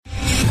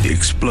The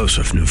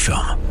explosive new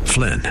film,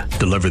 Flynn,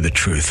 deliver the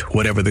truth,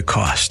 whatever the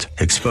cost.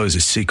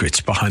 Exposes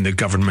secrets behind the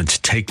government's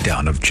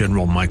takedown of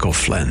General Michael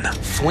Flynn.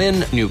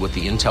 Flynn knew what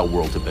the intel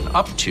world had been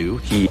up to.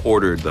 He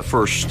ordered the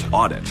first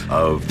audit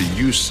of the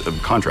use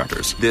of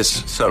contractors.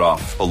 This set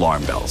off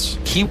alarm bells.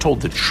 He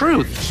told the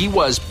truth. He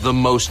was the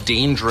most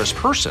dangerous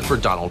person for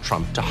Donald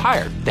Trump to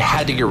hire. They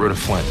had to get rid of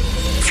Flynn.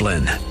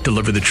 Flynn,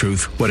 deliver the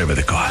truth, whatever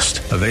the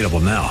cost. Available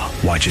now.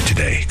 Watch it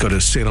today. Go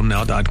to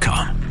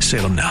salemnow.com.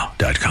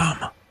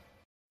 salemnow.com.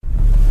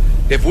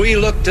 If we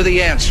look to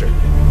the answer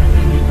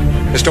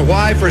as to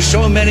why for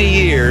so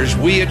many years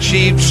we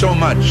achieved so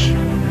much,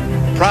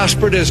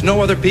 prospered as no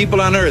other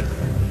people on earth,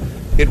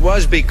 it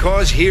was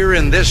because here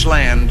in this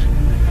land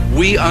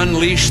we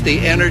unleashed the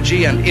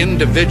energy and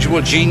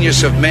individual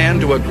genius of man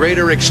to a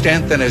greater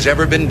extent than has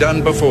ever been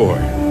done before.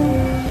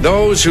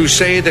 Those who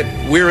say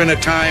that we're in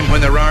a time when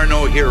there are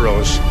no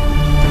heroes,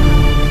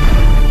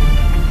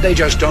 they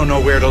just don't know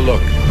where to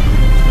look.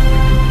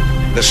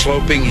 The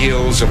sloping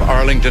hills of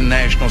Arlington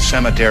National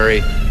Cemetery,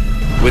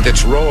 with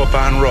its row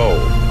upon row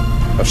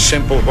of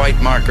simple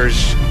white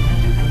markers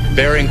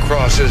bearing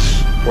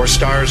crosses or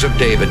stars of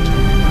David,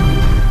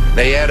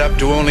 they add up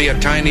to only a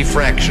tiny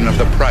fraction of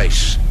the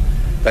price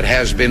that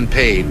has been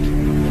paid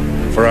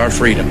for our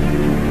freedom.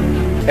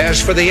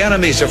 As for the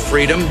enemies of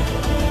freedom,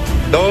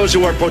 those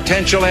who are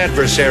potential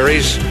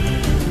adversaries,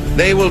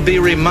 they will be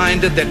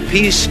reminded that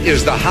peace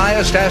is the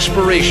highest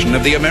aspiration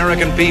of the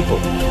American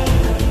people.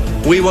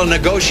 We will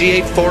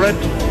negotiate for it,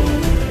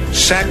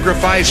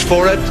 sacrifice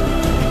for it.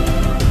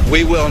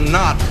 We will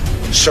not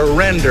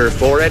surrender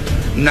for it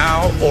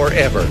now or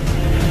ever.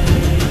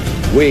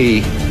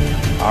 We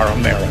are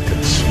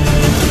Americans.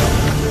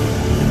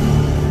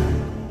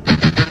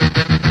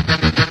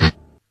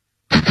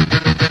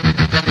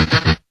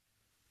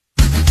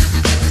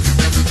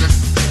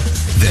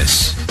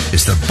 This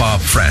is the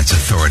Bob Frantz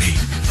Authority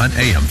on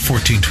AM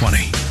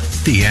 1420.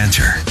 The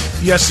Answer.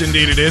 Yes,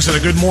 indeed it is, and a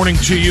good morning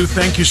to you.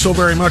 Thank you so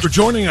very much for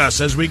joining us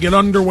as we get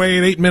underway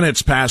at 8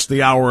 minutes past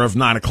the hour of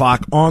 9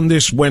 o'clock on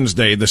this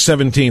Wednesday, the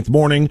 17th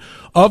morning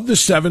of the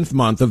 7th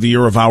month of the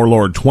year of our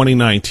Lord,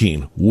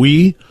 2019.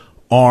 We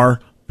are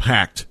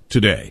packed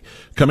today.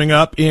 Coming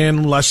up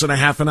in less than a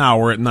half an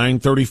hour at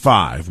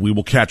 9:35, we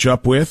will catch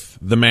up with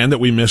the man that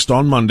we missed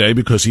on Monday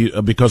because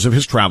of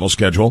his travel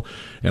schedule.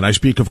 And I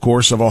speak, of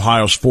course, of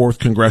Ohio's 4th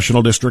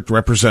Congressional District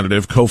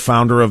Representative,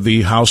 co-founder of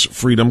the House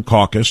Freedom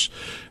Caucus,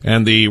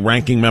 and the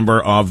ranking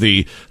member of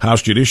the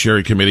House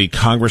Judiciary Committee,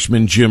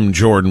 Congressman Jim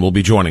Jordan, will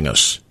be joining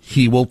us.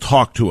 He will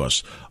talk to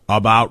us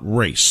about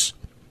race.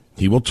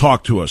 He will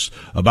talk to us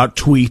about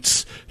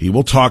tweets. He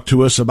will talk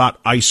to us about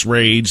ICE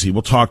raids. He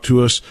will talk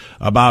to us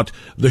about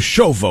the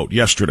show vote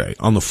yesterday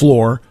on the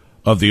floor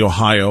of the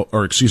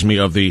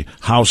of the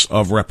House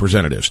of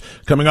Representatives.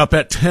 Coming up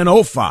at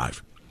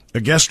 10:05, a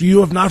guest you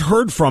have not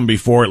heard from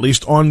before, at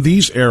least on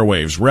these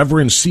airwaves,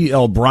 Reverend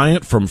C.L.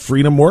 Bryant from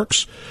Freedom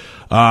Works.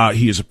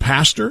 He is a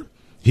pastor.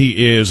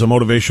 He is a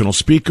motivational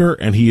speaker,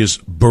 and he is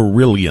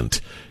brilliant.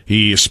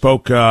 He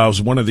spoke,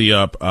 was one of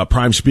the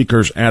prime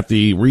speakers at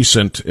the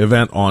recent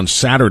event on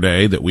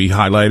Saturday that we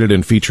highlighted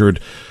and featured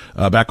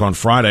back on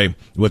Friday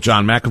with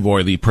John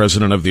McAvoy, the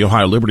president of the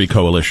Ohio Liberty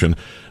Coalition.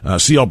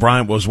 C.L.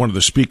 Bryant was one of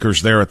the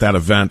speakers there at that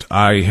event.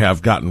 I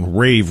have gotten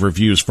rave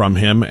reviews from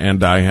him,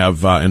 and I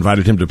have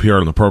invited him to appear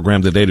on the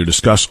program today to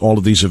discuss all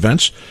of these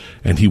events,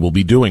 and he will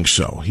be doing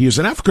so. He is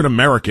an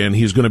African-American.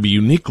 He is going to be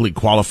uniquely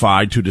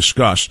qualified to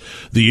discuss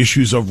the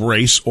issues of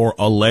race or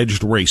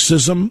alleged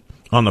racism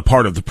on the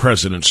part of the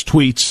president's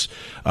tweets,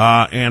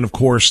 and, of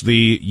course,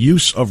 the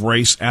use of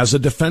race as a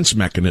defense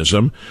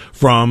mechanism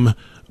from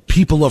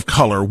people of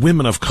color,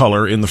 women of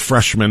color in the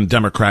freshman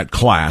Democrat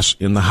class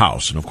in the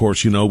House. And, of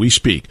course, you know we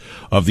speak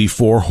of the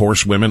 4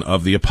 horsewomen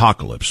of the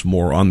apocalypse.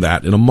 More on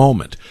that in a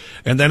moment.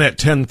 And then at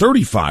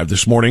 10:35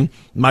 this morning,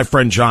 my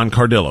friend John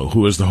Cardillo,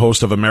 who is the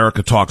host of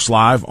America Talks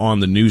Live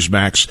on the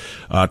Newsmax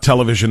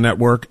television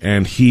network,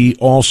 and he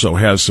also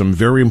has some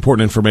very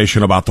important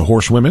information about the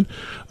horsewomen,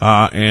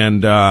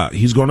 and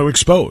he's going to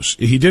expose.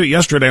 He did it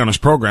yesterday on his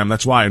program.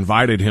 That's why I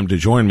invited him to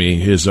join me.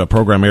 His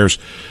program airs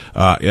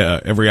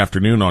every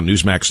afternoon on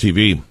Newsmax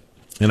TV,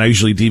 and I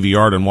usually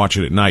DVR it and watch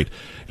it at night.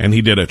 And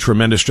he did a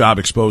tremendous job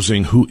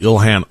exposing who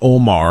Ilhan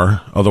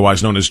Omar,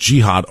 otherwise known as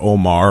Jihad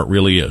Omar,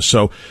 really is.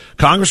 So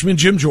Congressman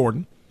Jim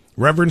Jordan,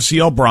 Reverend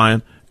C.L.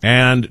 Bryant,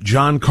 and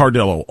John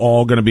Cardillo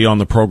all going to be on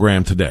the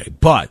program today.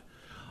 But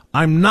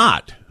I'm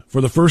not,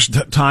 for the first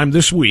time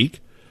this week,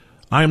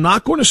 I am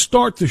not going to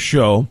start the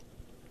show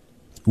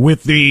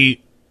with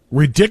the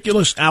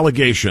ridiculous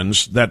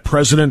allegations that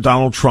President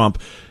Donald Trump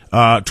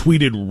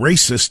tweeted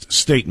racist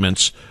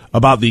statements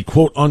about the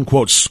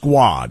quote-unquote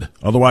squad,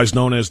 otherwise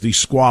known as the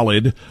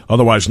squalid,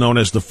 otherwise known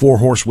as the 4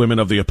 horsewomen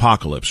of the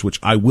apocalypse, which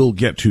I will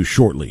get to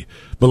shortly.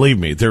 Believe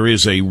me, there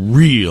is a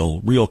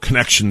real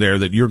connection there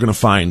that you're going to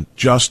find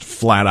just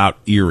flat-out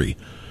eerie,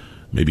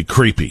 maybe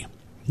creepy,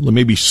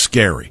 maybe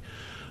scary.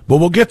 But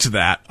we'll get to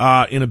that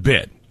in a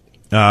bit.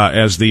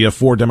 as the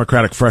 4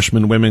 Democratic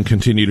freshman women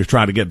continue to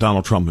try to get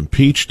Donald Trump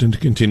impeached and to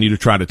continue to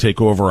try to take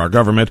over our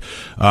government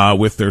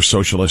with their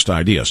socialist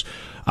ideas.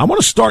 I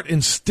want to start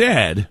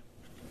instead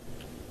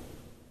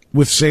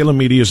with Salem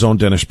Media's own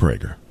Dennis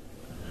Prager.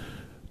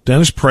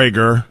 Dennis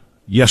Prager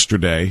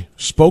yesterday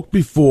spoke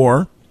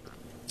before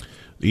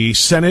the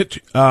Senate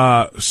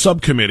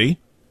subcommittee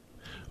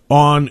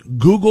on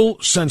Google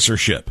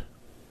censorship.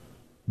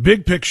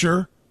 Big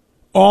picture,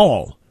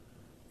 all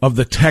of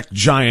the tech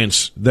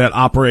giants that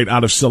operate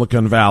out of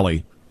Silicon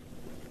Valley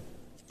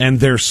and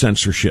their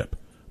censorship.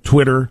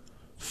 Twitter,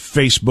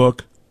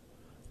 Facebook,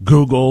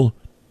 Google,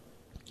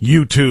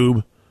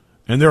 YouTube,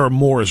 and there are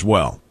more as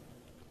well.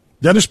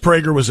 Dennis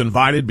Prager was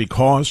invited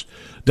because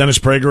Dennis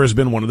Prager has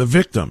been one of the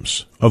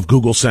victims of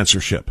Google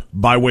censorship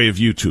by way of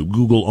YouTube.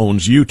 Google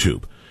owns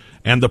YouTube.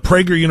 And the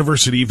Prager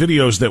University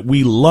videos that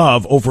we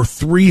love, over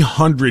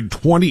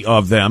 320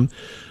 of them,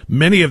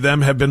 many of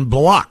them have been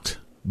blocked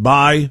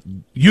by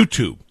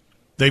YouTube.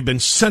 They've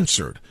been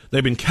censored.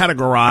 They've been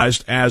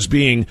categorized as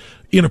being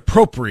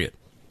inappropriate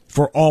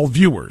for all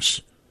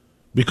viewers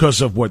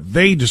because of what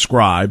they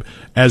describe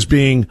as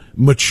being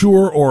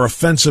mature or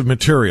offensive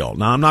material.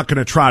 Now, I'm not going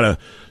to try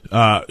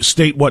to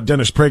state what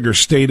Dennis Prager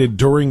stated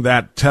during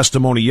that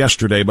testimony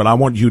yesterday, but I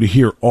want you to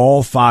hear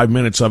all 5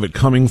 minutes of it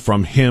coming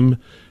from him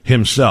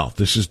himself.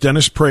 This is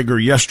Dennis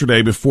Prager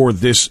yesterday before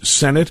this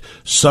Senate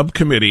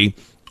subcommittee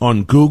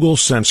on Google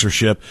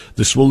censorship.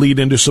 This will lead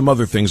into some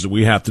other things that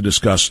we have to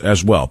discuss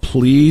as well.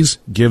 Please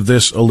give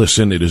this a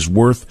listen. It is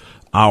worth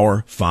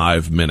our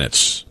 5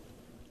 minutes.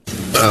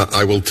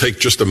 I will take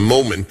just a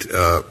moment,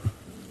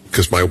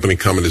 because my opening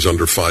comment is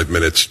under 5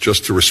 minutes,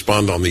 just to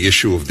respond on the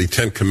issue of the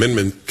Ten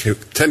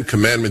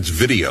Commandments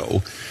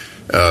video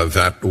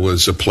that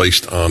was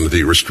placed on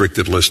the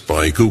restricted list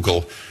by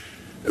Google.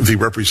 The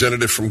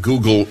representative from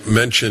Google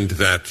mentioned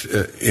that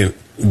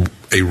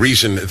a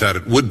reason that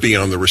it would be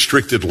on the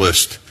restricted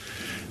list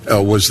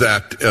was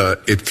that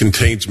it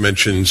contains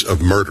mentions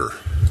of murder.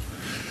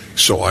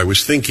 So I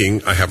was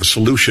thinking I have a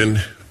solution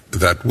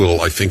that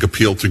will, I think,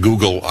 appeal to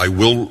Google. I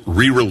will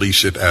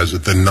re-release it as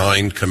the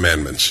 9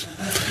 Commandments.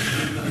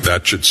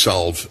 That should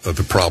solve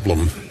the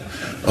problem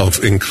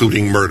of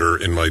including murder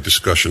in my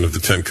discussion of the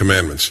 10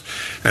 Commandments.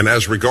 And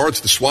as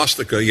regards the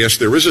swastika, yes,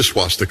 there is a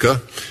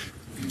swastika.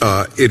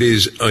 It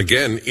is,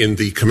 again, in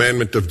the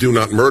commandment of do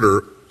not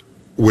murder,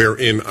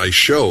 wherein I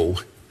show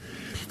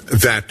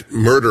that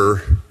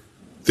murder,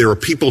 there are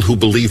people who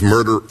believe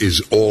murder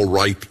is all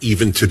right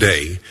even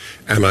today,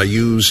 and I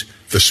use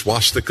the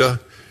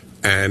swastika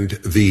and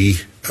the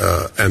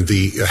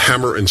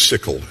hammer and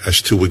sickle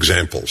as 2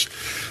 examples.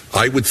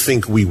 I would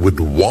think we would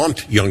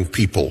want young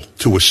people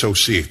to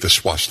associate the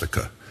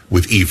swastika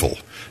with evil.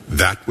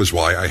 That was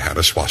why I had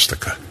a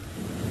swastika.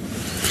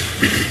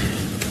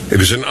 It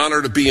is an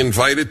honor to be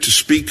invited to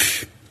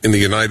speak in the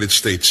United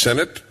States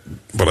Senate,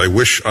 but I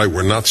wish I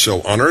were not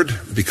so honored,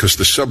 because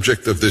the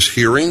subject of this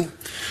hearing,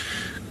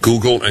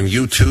 Google and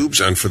YouTube's,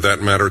 and for that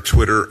matter,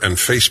 Twitter and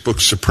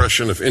Facebook's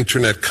suppression of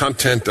Internet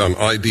content on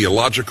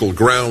ideological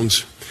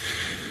grounds,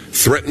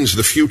 threatens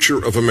the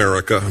future of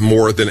America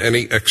more than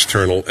any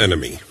external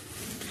enemy.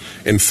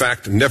 In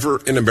fact,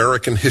 never in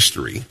American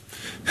history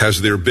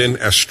has there been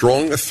as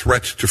strong a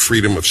threat to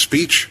freedom of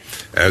speech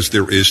as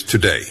there is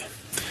today.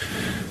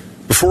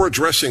 Before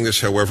addressing this,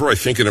 however, I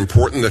think it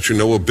important that you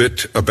know a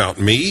bit about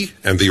me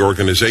and the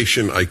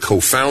organization I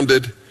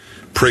co-founded,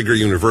 Prager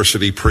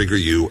University,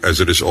 PragerU,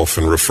 as it is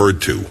often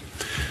referred to.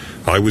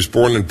 I was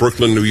born in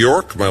Brooklyn, New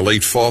York. My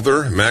late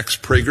father, Max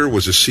Prager,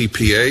 was a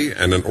CPA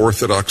and an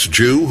Orthodox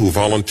Jew who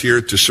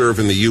volunteered to serve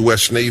in the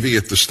U.S. Navy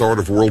at the start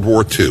of World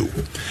War II.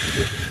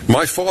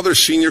 My father's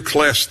senior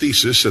class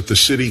thesis at the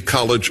City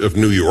College of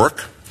New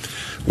York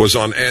was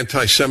on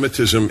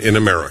anti-Semitism in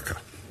America.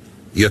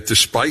 Yet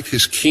despite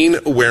his keen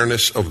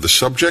awareness of the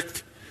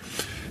subject,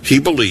 he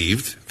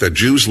believed that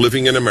Jews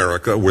living in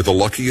America were the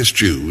luckiest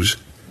Jews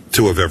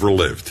to have ever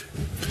lived.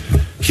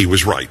 He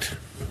was right.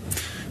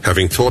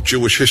 Having taught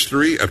Jewish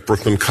history at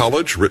Brooklyn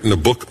College, written a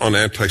book on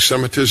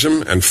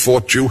anti-Semitism, and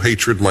fought Jew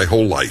hatred my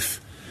whole life,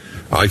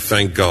 I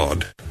thank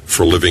God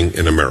for living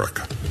in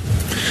America.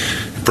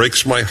 It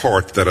breaks my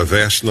heart that a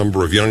vast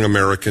number of young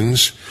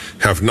Americans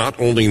have not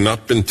only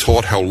not been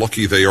taught how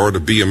lucky they are to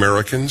be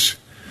Americans,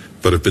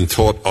 but have been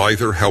taught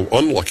either how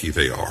unlucky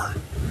they are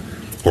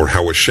or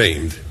how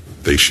ashamed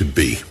they should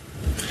be.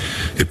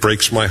 It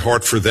breaks my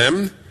heart for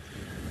them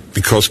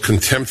because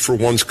contempt for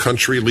one's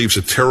country leaves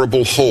a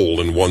terrible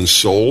hole in one's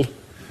soul,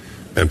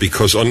 and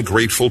because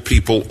ungrateful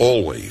people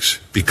always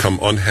become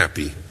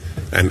unhappy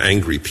and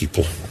angry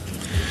people.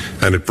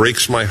 And it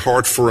breaks my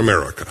heart for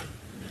America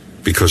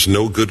because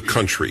no good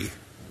country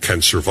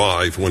can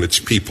survive when its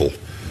people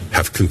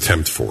have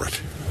contempt for it.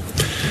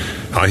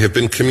 I have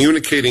been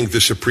communicating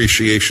this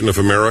appreciation of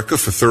America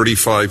for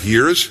 35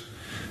 years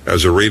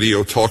as a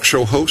radio talk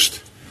show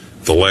host,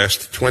 the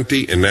last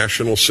 20 in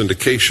national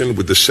syndication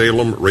with the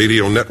Salem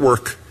Radio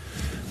Network,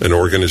 an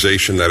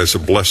organization that is a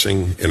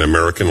blessing in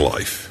American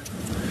life.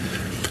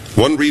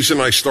 One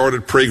reason I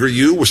started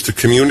PragerU was to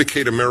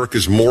communicate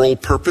America's moral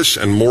purpose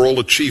and moral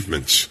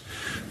achievements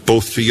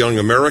both to young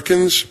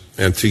Americans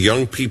and to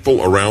young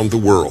people around the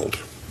world.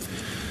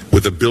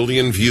 With 1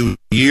 billion views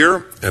a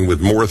year and with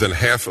more than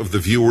half of the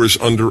viewers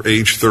under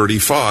age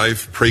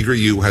 35,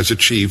 PragerU has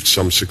achieved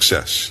some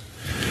success.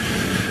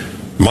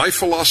 My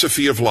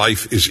philosophy of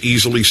life is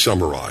easily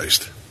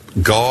summarized.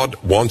 God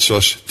wants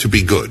us to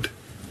be good.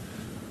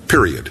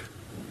 Period.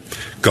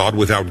 God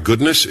without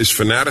goodness is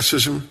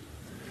fanaticism,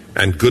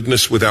 and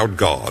goodness without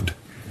God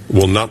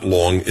will not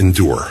long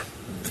endure.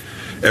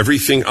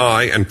 Everything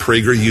I and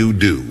PragerU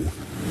do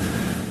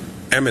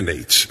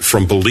emanates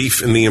from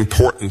belief in the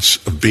importance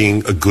of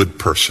being a good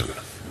person.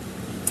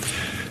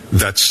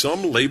 That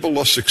some label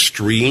us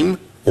extreme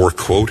or,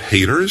 quote,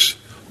 haters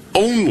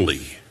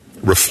only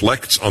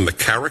reflects on the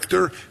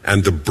character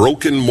and the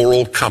broken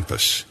moral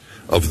compass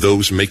of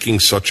those making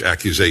such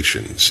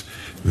accusations.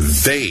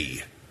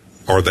 They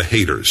are the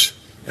haters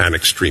and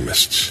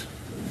extremists.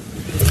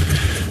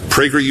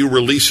 PragerU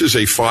releases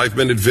a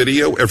 5-minute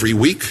video every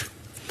week.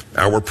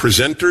 Our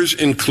presenters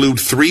include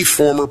 3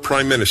 former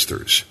prime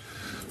ministers,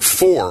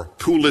 4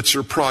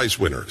 Pulitzer Prize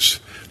winners,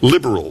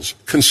 liberals,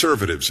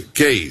 conservatives,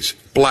 gays,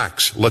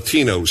 blacks,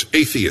 Latinos,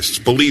 atheists,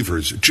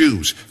 believers,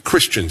 Jews,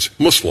 Christians,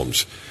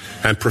 Muslims,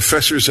 and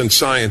professors and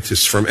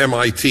scientists from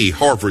MIT,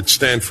 Harvard,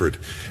 Stanford,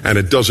 and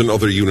a dozen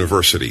other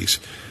universities.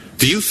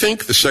 Do you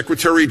think the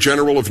Secretary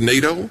General of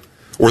NATO,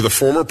 or the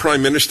former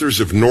prime ministers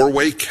of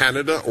Norway,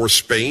 Canada, or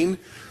Spain,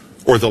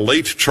 or the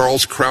late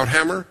Charles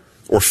Krauthammer,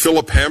 or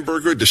Philip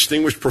Hamburger,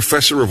 distinguished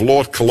professor of law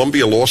at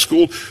Columbia Law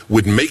School,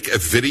 would make a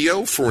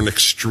video for an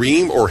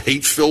extreme or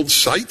hate-filled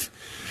site?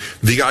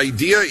 The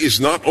idea is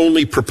not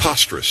only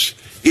preposterous,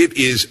 it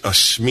is a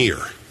smear.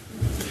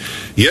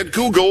 Yet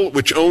Google,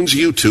 which owns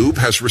YouTube,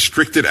 has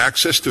restricted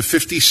access to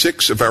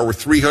 56 of our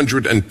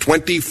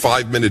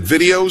 325-minute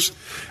videos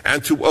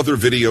and to other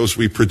videos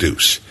we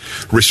produce.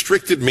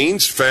 Restricted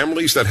means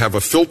families that have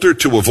a filter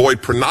to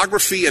avoid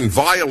pornography and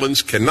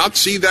violence cannot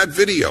see that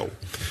video.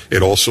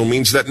 It also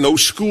means that no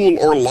school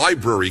or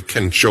library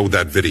can show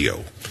that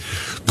video.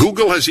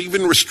 Google has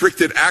even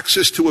restricted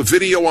access to a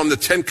video on the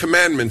 10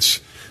 Commandments,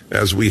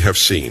 as we have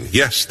seen.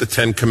 Yes, the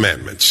 10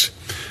 Commandments.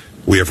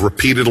 We have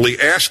repeatedly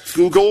asked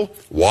Google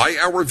why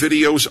our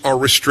videos are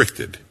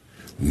restricted.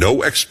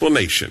 No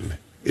explanation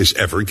is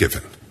ever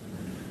given.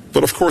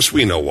 But of course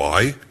we know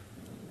why.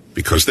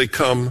 Because they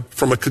come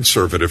from a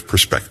conservative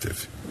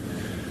perspective.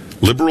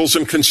 Liberals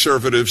and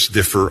conservatives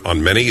differ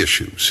on many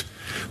issues,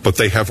 but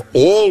they have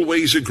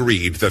always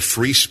agreed that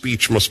free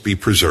speech must be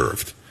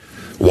preserved.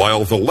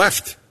 While the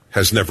left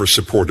has never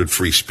supported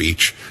free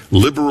speech,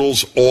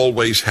 liberals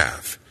always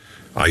have.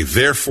 I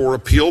therefore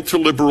appeal to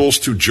liberals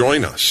to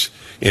join us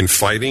in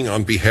fighting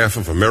on behalf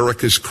of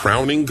America's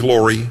crowning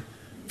glory,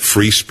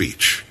 free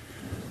speech.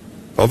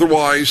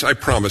 Otherwise, I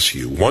promise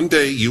you, one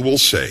day you will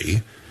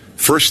say,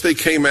 first they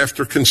came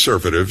after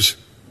conservatives,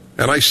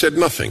 and I said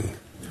nothing.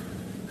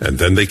 And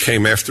then they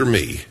came after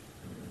me,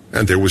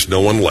 and there was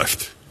no one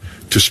left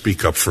to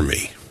speak up for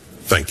me.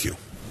 Thank you.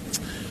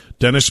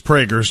 Dennis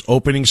Prager's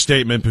opening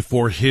statement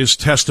before his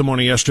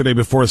testimony yesterday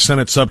before the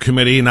Senate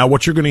subcommittee. Now,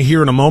 what you're going to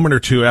hear in a moment or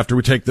two after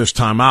we take this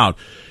time out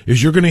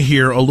is you're going to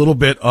hear a little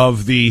bit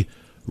of the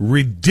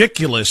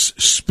ridiculous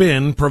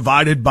spin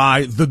provided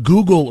by the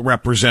Google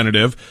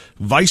representative,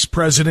 Vice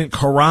President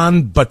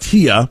Karan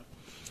Bhatia,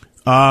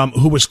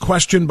 who was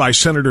questioned by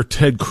Senator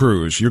Ted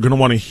Cruz. You're going to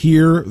want to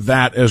hear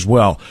that as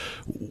well.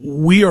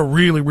 We are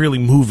really, really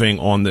moving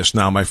on this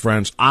now, my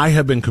friends. I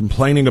have been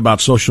complaining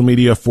about social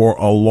media for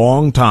a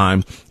long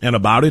time and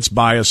about its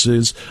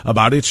biases,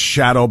 about its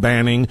shadow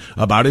banning,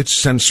 about its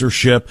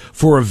censorship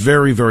for a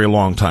very, very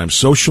long time.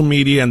 Social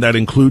media, and that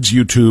includes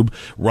YouTube,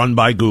 run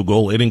by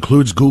Google. It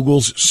includes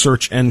Google's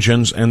search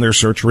engines and their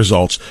search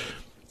results.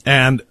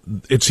 And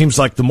it seems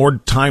like the more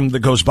time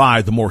that goes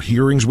by, the more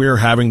hearings we are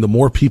having, the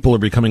more people are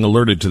becoming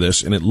alerted to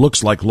this. And it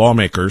looks like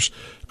lawmakers,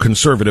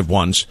 conservative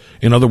ones,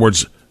 in other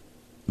words,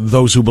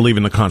 those who believe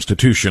in the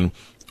Constitution,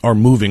 are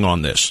moving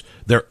on this.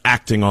 They're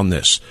acting on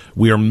this.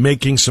 We are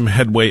making some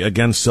headway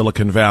against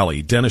Silicon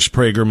Valley. Dennis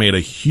Prager made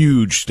a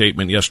huge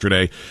statement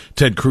yesterday.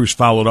 Ted Cruz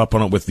followed up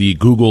on it with the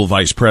Google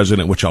vice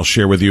president, which I'll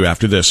share with you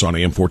after this on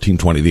AM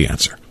 1420, The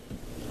Answer.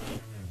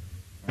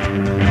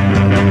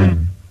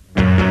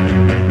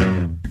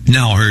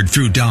 Now heard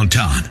through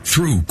downtown,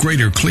 through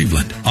Greater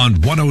Cleveland on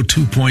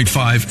 102.5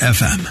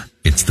 FM.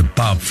 It's the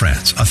Bob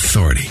Frantz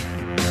Authority.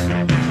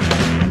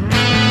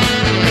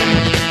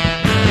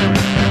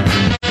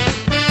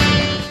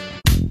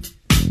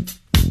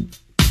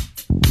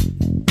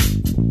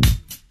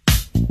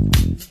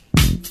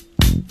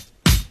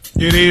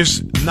 It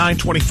is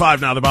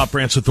 9:25 now. The Bob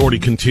Frantz Authority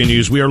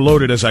continues. We are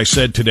loaded, as I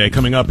said today.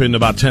 Coming up in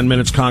about 10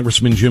 minutes,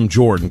 Congressman Jim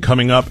Jordan.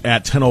 Coming up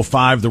at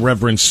 10:05, the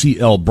Reverend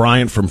C.L.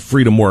 Bryant from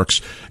FreedomWorks.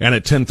 And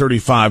at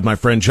 10:35, my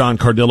friend John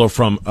Cardillo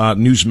from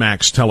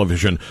Newsmax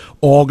Television.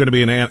 All going to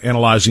be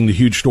analyzing the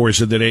huge stories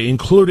of the day,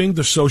 including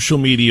the social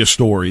media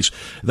stories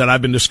that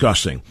I've been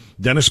discussing.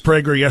 Dennis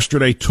Prager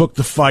yesterday took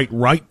the fight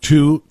right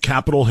to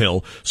Capitol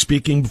Hill,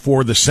 speaking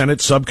before the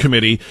Senate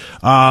subcommittee,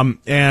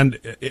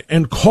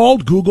 and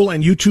called Google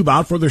and YouTube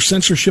about for their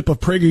censorship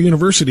of Prager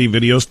University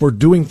videos for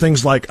doing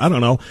things like, I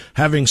don't know,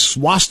 having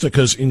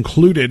swastikas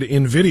included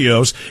in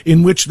videos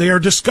in which they are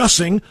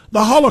discussing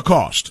the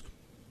Holocaust.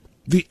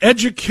 The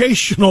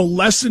educational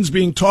lessons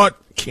being taught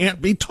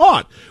can't be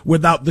taught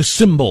without the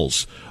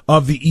symbols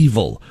of the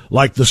evil,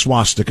 like the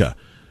swastika.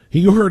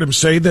 You heard him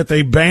say that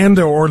they banned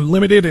or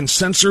limited and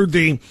censored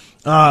the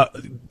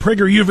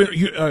PragerU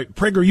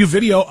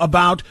video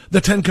about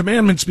the Ten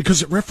Commandments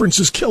because it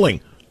references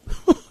killing.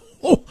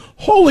 Oh,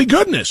 holy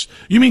goodness.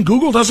 You mean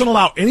Google doesn't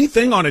allow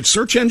anything on its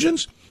search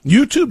engines?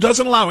 YouTube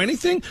doesn't allow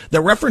anything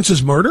that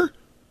references murder,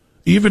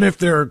 even if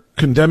they're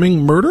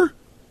condemning murder?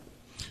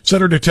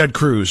 Senator Ted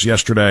Cruz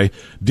yesterday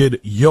did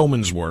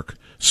yeoman's work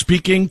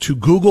speaking to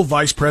Google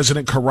Vice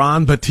President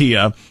Karan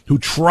Bhatia, who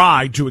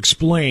tried to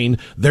explain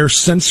their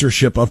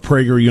censorship of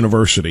Prager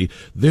University.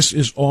 This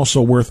is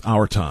also worth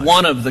our time.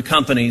 One of the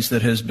companies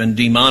that has been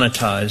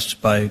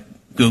demonetized by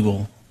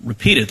Google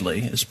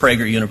repeatedly is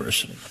Prager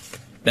University.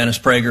 Dennis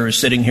Prager is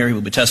sitting here. He will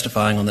be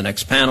testifying on the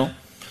next panel.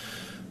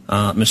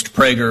 Mr.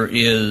 Prager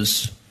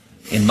is,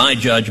 in my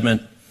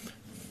judgment,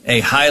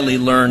 a highly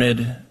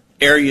learned,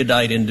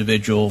 erudite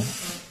individual,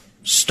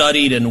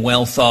 studied and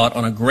well thought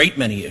on a great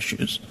many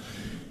issues.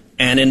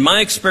 And in my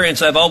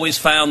experience, I've always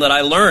found that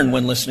I learn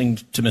when listening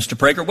to Mr.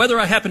 Prager, whether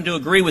I happen to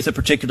agree with a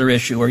particular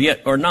issue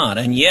or not.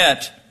 And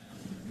yet,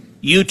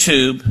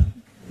 YouTube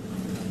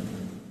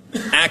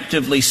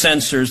actively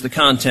censors the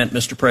content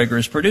Mr. Prager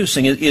is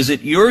producing. Is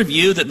it your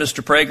view that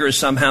Mr. Prager is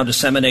somehow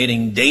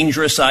disseminating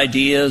dangerous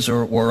ideas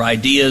or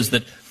ideas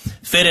that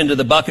fit into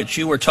the buckets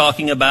you were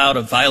talking about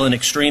of violent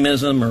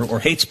extremism or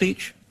hate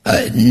speech?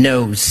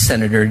 No,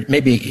 Senator.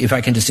 Maybe if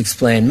I can just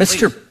explain.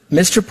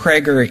 Mr.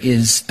 Prager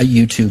is a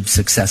YouTube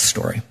success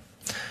story.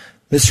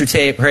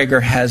 Mr.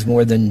 Prager has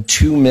more than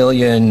 2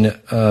 million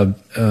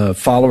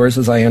followers,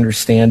 as I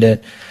understand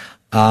it.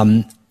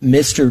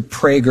 Mr.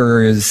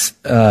 Prager's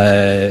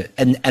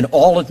and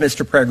all of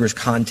Mr. Prager's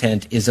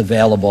content is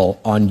available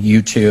on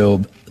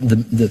YouTube,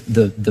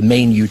 the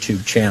main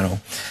YouTube channel.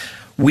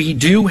 We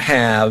do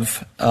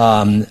have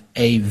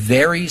a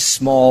very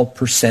small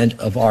percent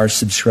of our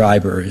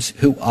subscribers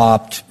who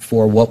opt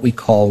for what we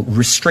call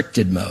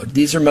restricted mode.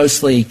 These are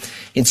mostly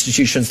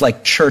institutions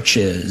like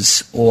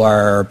churches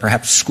or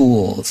perhaps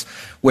schools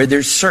where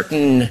there's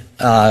certain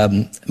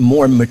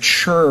more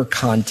mature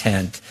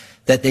content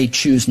that they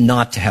choose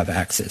not to have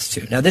access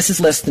to. Now, this is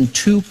less than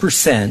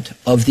 2%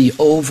 of the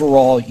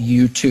overall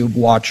YouTube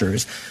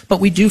watchers, but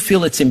we do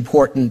feel it's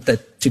important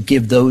to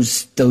give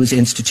those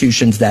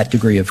institutions that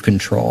degree of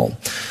control.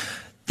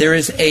 There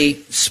is a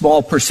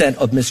small percent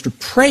of Mr.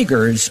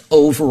 Prager's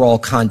overall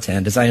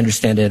content, as I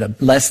understand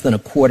it, less than a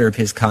quarter of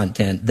his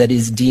content, that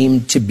is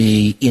deemed to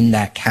be in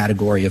that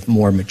category of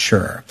more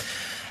mature.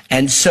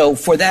 And so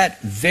for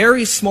that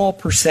very small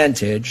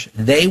percentage,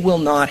 they will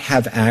not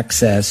have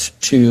access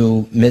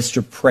to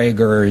Mr.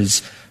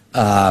 Prager's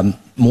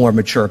more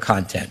mature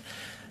content.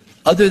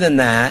 Other than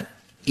that,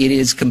 it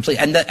is complete.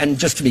 And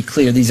just to be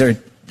clear,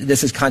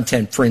 this is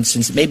content, for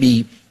instance,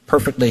 maybe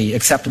perfectly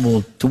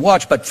acceptable to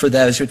watch, but for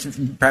those who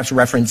perhaps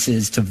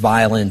references to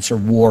violence or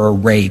war or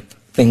rape,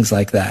 things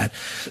like that.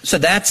 So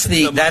that's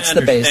the basis. My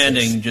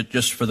understanding,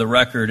 just for the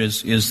record,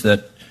 is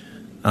that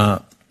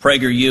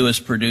PragerU has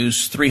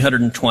produced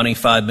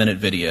 325-minute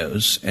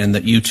videos, and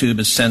that YouTube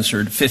has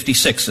censored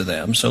 56 of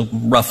them, so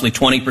roughly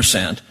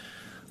 20%.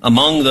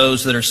 Among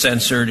those that are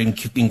censored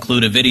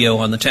include a video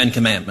on the Ten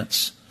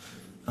Commandments.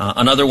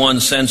 Another one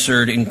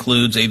censored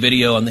includes a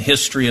video on the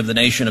history of the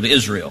nation of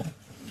Israel.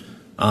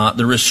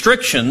 The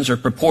restrictions are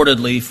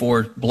purportedly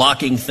for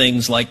blocking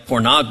things like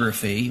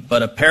pornography,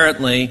 but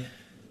apparently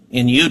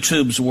in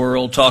YouTube's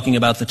world, talking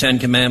about the Ten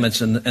Commandments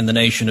and the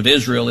nation of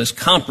Israel is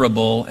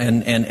comparable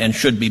and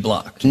should be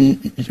blocked.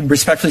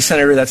 Respectfully,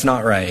 Senator, that's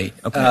not right.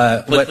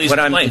 Okay. What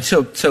I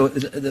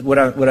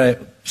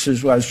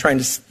was trying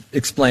to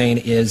explain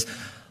is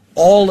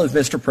all of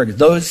Mr. Prager,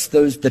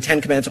 the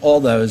Ten Commandments,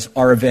 all those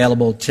are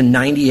available to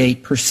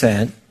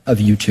 98% of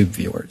YouTube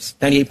viewers,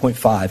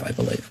 98.5, I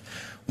believe.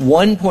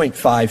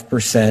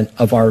 1.5%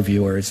 of our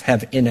viewers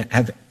have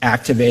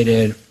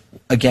activated,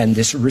 again,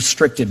 this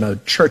restricted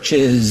mode.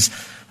 Churches,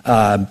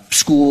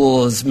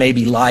 schools,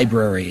 maybe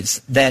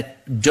libraries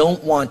that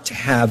don't want to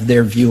have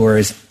their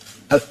viewers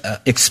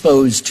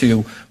exposed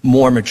to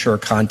more mature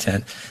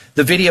content.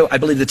 The video, I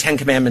believe the Ten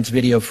Commandments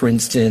video, for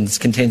instance,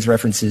 contains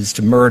references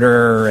to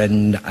murder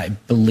and I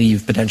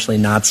believe potentially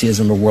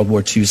Nazism or World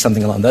War II,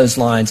 something along those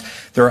lines.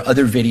 There are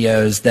other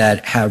videos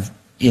that have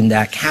in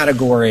that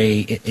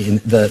category, in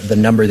the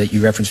number that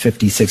you referenced,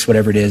 56,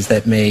 whatever it is,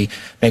 that may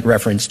make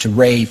reference to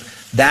rape.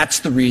 That's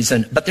the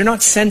reason. But they're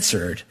not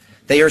censored.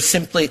 They're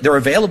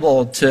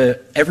available to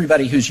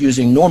everybody who's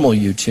using normal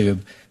YouTube.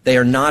 They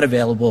are not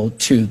available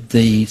to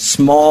the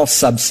small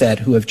subset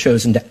who have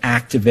chosen to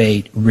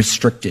activate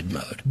restricted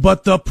mode.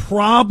 But the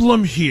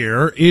problem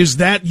here is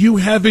that you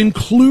have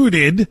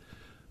included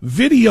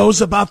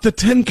videos about the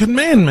Ten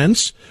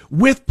Commandments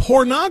with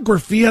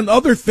pornography and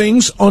other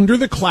things under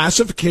the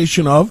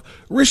classification of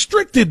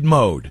restricted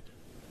mode.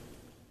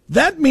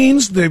 That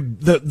means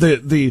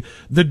the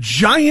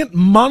giant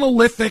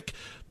monolithic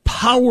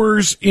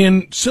powers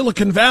in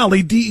Silicon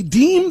Valley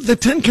deem the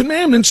Ten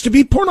Commandments to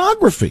be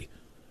pornography.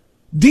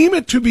 Deem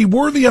it to be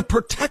worthy of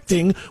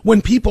protecting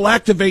when people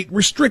activate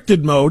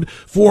restricted mode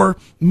for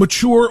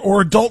mature or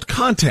adult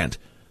content.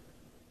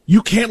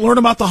 You can't learn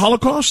about the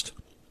Holocaust?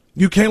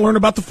 You can't learn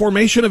about the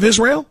formation of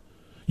Israel?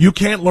 You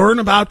can't learn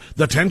about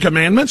the Ten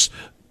Commandments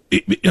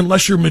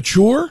unless you're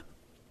mature?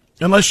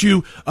 Unless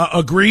you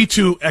agree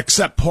to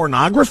accept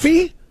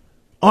pornography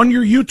on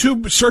your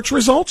YouTube search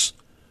results?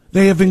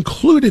 They have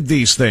included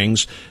these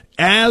things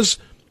as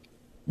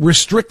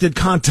restricted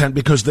content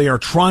because they are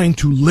trying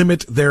to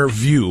limit their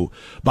view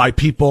by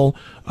people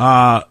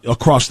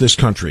across this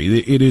country.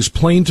 It is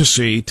plain to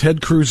see.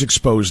 Ted Cruz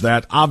exposed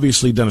that.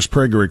 Obviously, Dennis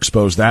Prager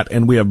exposed that.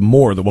 And we have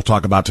more that we'll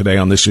talk about today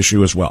on this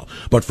issue as well.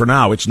 But for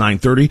now, it's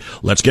 9:30.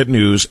 Let's get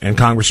news and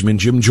Congressman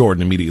Jim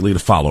Jordan immediately to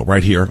follow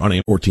right here on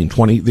AM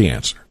 1420, The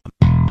Answer.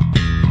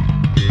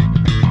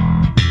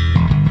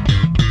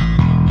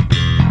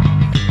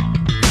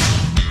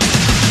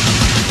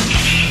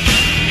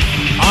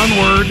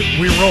 Onward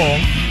we roll.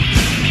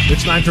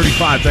 It's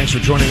 9:35. Thanks for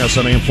joining us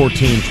on AM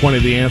 1420,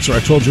 The Answer. I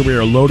told you we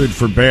are loaded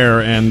for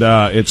bear, and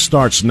it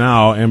starts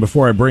now. And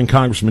before I bring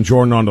Congressman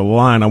Jordan onto the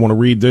line, I want to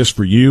read this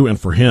for you and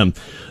for him.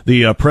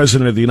 The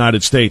President of the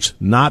United States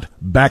not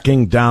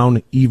backing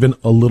down even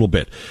a little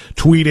bit.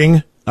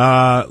 Tweeting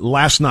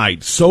last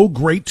night, so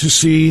great to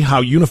see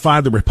how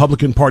unified the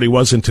Republican Party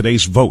was in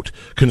today's vote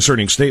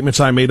concerning statements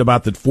I made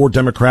about the 4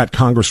 Democrat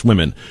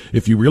congresswomen.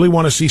 If you really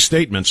want to see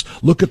statements,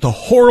 look at the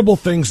horrible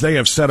things they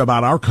have said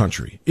about our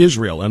country,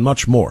 Israel, and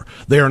much more.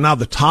 They are now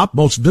the top,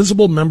 most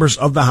visible members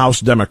of the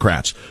House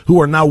Democrats, who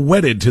are now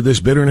wedded to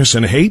this bitterness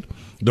and hate.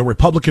 The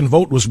Republican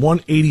vote was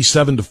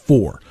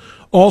 187-4.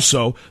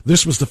 Also,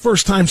 this was the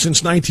first time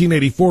since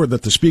 1984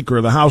 that the Speaker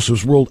of the House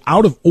was ruled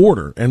out of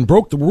order and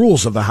broke the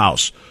rules of the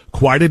House.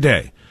 Quite a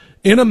day.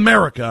 In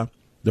America,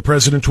 the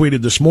President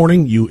tweeted this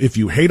morning, if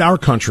you hate our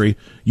country,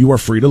 you are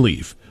free to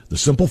leave. The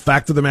simple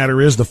fact of the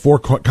matter is the 4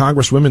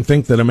 congresswomen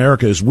think that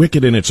America is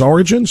wicked in its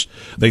origins.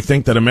 They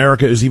think that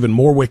America is even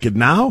more wicked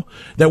now,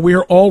 that we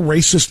are all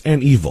racist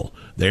and evil.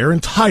 They are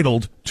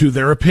entitled to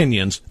their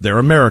opinions. They're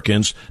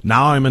Americans.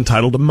 Now I'm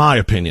entitled to my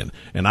opinion.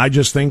 And I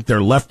just think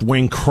they're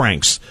left-wing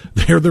cranks.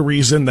 They're the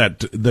reason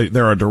that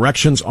there are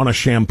directions on a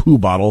shampoo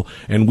bottle,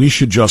 and we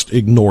should just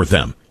ignore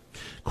them.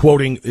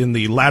 Quoting in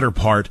the latter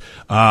part,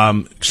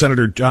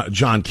 Senator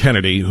John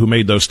Kennedy, who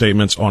made those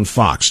statements on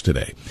Fox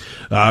today.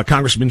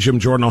 Congressman Jim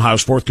Jordan,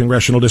 Ohio's 4th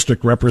Congressional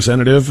District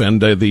Representative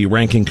and the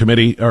ranking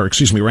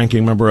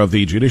member of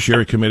the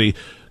Judiciary Committee,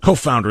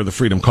 co-founder of the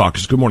Freedom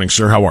Caucus. Good morning,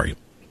 sir. How are you?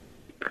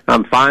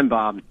 I'm fine,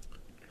 Bob.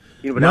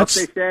 You know what else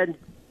they said?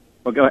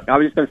 Well, go ahead. I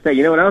was just going to say,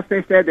 you know what else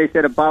they said? They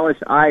said abolish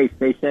ICE.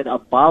 They said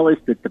abolish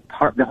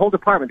the whole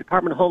Department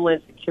of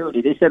Homeland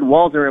Security. They said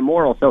walls are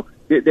immoral. So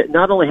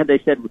not only have they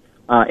said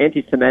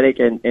anti-Semitic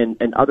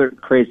and other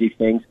crazy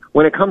things,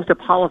 when it comes to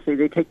policy,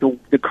 they take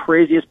the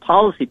craziest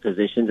policy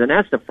positions, and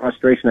that's the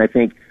frustration I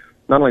think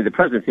not only the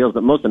president feels,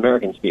 but most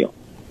Americans feel.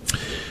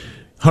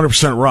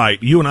 100%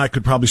 right. You and I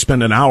could probably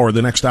spend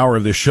the next hour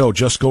of this show,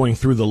 just going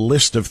through the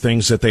list of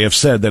things that they have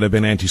said that have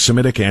been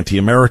anti-Semitic,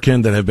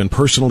 anti-American, that have been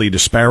personally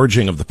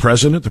disparaging of the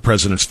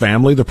president's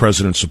family, the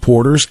president's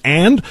supporters,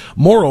 and,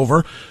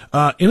 moreover,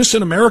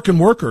 innocent American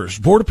workers,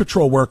 Border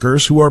Patrol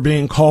workers who are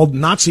being called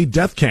Nazi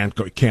death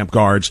camp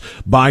guards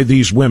by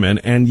these women,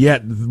 and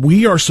yet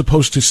we are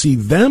supposed to see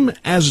them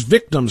as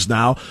victims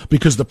now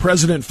because the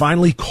president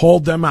finally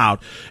called them out,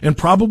 and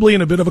probably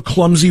in a bit of a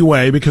clumsy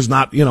way because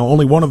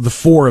only one of the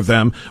 4 of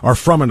them are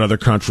from another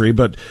country,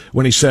 but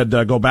when he said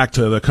go back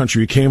to the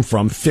country you came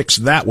from, fix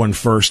that one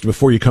first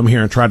before you come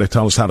here and try to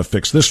tell us how to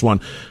fix this one.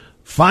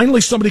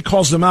 Finally, somebody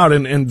calls them out,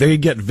 and they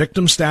get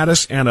victim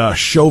status and a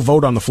show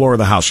vote on the floor of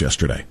the House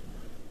yesterday.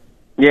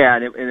 Yeah,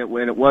 and it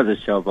was a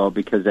show vote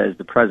because, as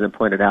the president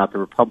pointed out, the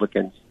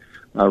Republicans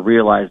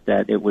realized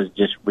that it was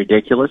just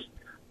ridiculous.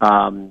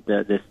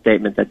 The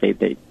statement that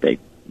they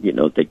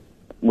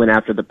went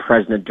after the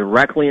president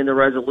directly in the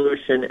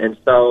resolution, and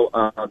so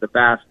the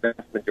vast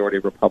majority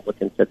of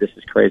Republicans said this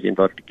is crazy and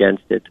voted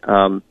against it.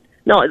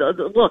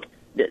 Look,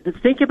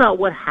 think about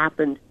what's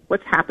happened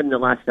in the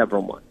last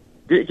several months.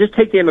 Just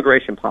take the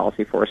immigration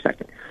policy for a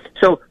second.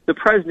 So the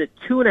president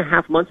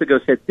 2.5 months ago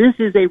said, this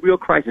is a real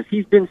crisis.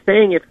 He's been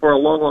saying it for a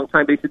long, long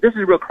time, but he said, this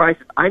is a real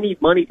crisis. I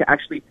need money to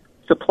actually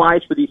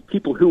supplies for these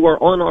people who are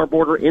on our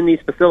border in these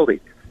facilities.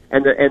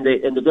 And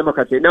the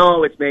Democrats say,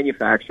 no, it's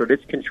manufactured,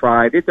 it's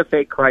contrived, it's a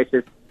fake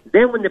crisis.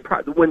 Then when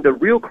the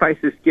real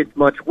crisis gets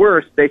much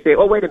worse, they say,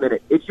 oh, wait a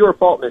minute, it's your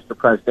fault, Mr.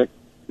 President.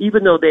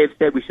 Even though they've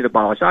said we should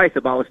abolish ICE,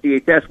 abolish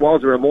DHS,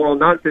 walls are immoral,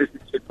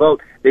 non-citizens should vote.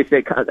 They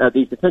say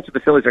these detention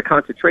facilities are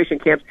concentration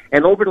camps.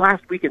 And over the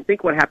last weekend,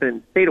 think what happened in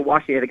the state of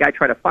Washington. You had a guy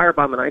try to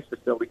firebomb an ICE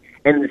facility.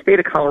 And in the state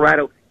of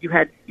Colorado, you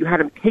had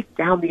him take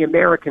down the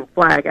American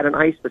flag at an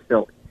ICE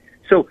facility.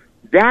 So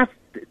that's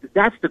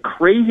the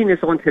craziness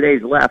on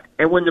today's left.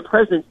 And when the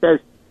president says,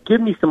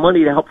 give me some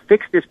money to help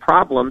fix this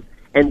problem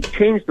and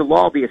change the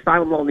law, the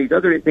asylum law, and these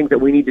other things that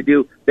we need to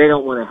do, they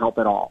don't want to help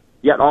at all.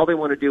 yet all they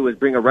want to do is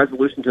bring a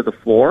resolution to the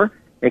floor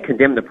and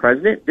condemn the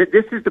president.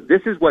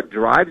 This is what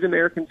drives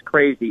Americans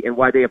crazy, and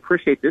why they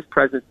appreciate this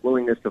president's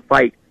willingness to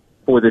fight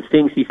for the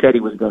things he said he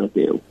was going to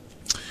do.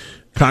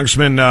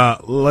 Congressman,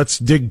 let's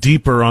dig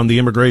deeper on the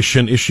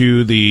immigration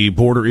issue, the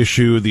border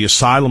issue, the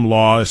asylum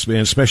law, and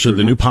especially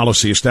the new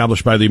policy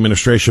established by the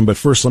administration. But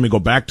first, let me go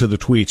back to the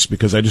tweets,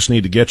 because I just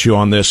need to get you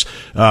on this,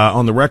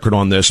 on the record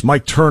on this.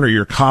 Mike Turner,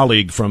 your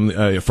colleague from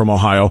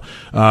Ohio,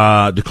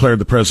 declared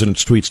the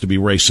president's tweets to be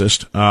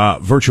racist.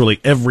 Virtually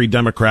every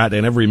Democrat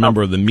and every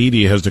member of the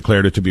media has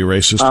declared it to be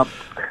racist.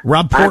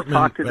 Rob Portman.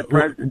 I've talked to the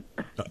president.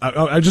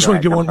 I just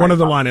want to give one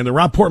other line in there.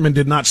 Rob Portman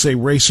did not say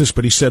racist,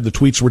 but he said the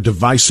tweets were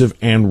divisive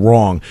and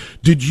wrong.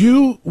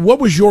 What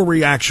was your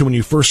reaction when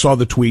you first saw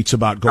the tweets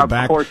about go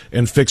back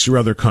and fix your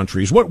other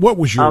countries? What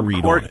was your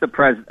read on it?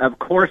 Of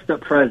course the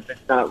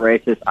president's not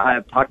racist. I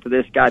have talked to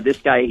this guy. This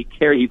guy,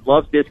 he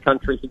loves this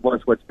country. He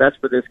wants what's best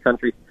for this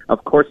country.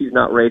 Of course he's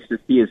not racist.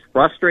 He is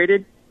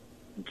frustrated,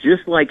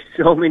 just like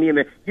so many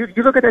Americans.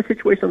 You look at that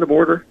situation on the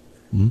border.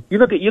 Mm-hmm. You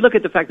look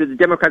at the fact that the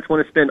Democrats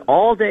want to spend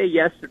all day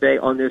yesterday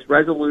on this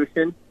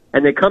resolution,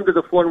 and they come to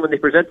the floor, and when they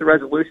present the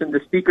resolution, the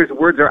speaker's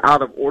words are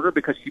out of order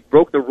because she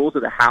broke the rules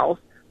of the House.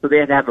 So they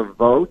had to have a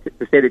vote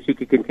to say that she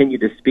could continue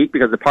to speak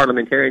because the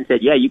parliamentarian said,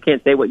 yeah, you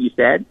can't say what you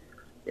said.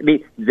 I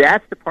mean,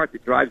 that's the part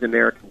that drives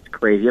Americans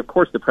crazy. Of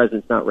course, the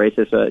president's not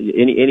racist.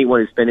 Anyone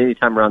who's spent any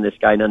time around this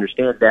guy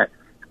understands that.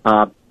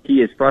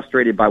 He is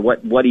frustrated by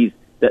what he's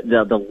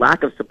the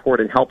lack of support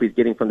and help he's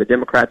getting from the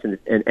Democrats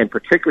and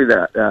particularly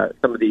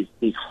some of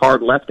these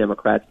hard left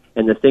Democrats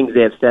and the things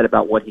they have said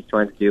about what he's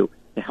trying to do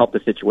to help the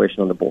situation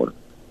on the border.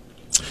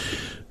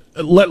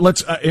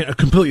 Let's I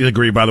completely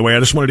agree, by the way. I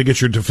just wanted to get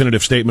your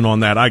definitive statement on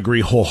that. I agree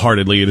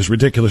wholeheartedly. It is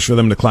ridiculous for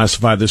them to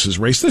classify this as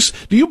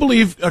racist. Do you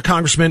believe,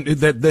 Congressman,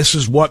 that this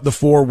is what the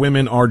four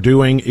women are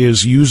doing,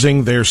 is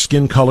using their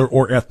skin color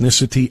or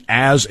ethnicity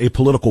as a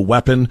political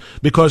weapon?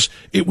 Because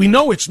we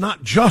know it's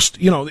not just,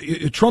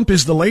 Trump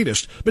is the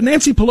latest. But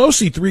Nancy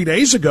Pelosi 3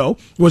 days ago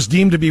was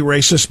deemed to be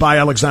racist by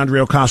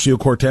Alexandria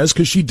Ocasio-Cortez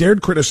because she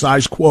dared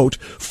criticize, quote,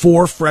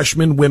 4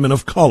 freshman women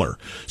of color.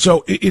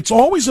 So it's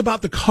always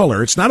about the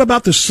color. It's not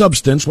about the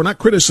substance. We're not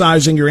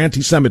criticizing your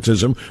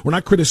anti-Semitism. We're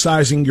not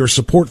criticizing your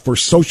support for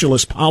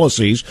socialist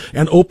policies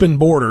and open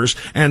borders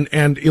and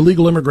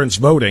illegal immigrants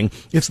voting.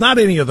 It's not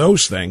any of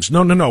those things.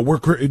 No.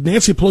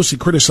 Nancy Pelosi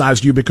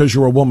criticized you because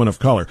you're a woman of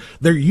color.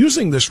 They're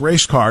using this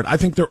race card. I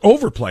think they're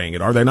overplaying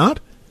it. Are they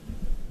not?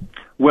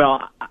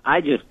 Well,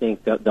 I just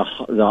think that the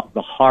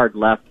hard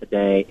left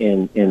today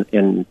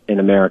in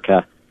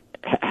America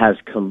has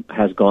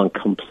gone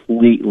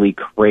completely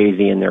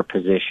crazy in their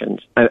positions.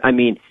 I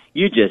mean,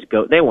 you just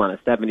go. They want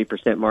a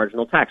 70%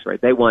 marginal tax rate.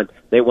 They want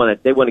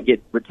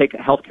to take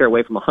health care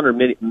away from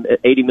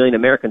 180 million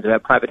Americans who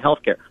have private health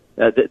care.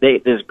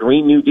 This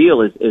Green New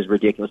Deal is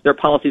ridiculous. Their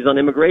policies on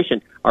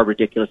immigration are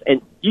ridiculous.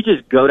 And you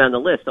just go down the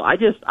list. So I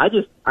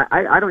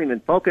don't even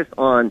focus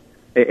on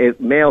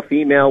male,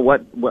 female,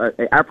 what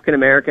African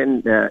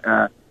American,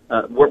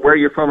 where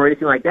you're from or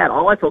anything like that.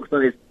 All I focus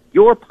on is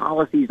your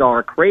policies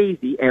are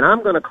crazy, and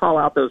I'm going to call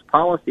out those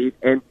policies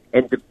and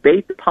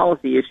debate the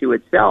policy issue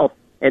itself.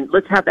 And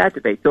let's have that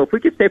debate. So if we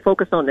could stay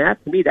focused on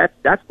that, to me,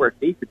 that's where it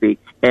needs to be.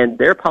 And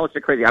their policies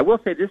are crazy. I will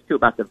say this, too,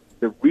 about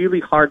the really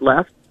hard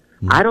left.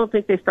 I don't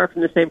think they start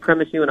from the same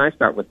premise you and I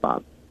start with,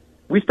 Bob.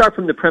 We start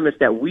from the premise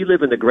that we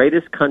live in the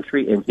greatest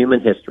country in human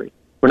history.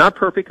 We're not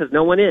perfect because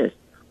no one is,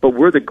 but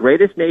we're the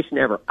greatest nation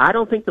ever. I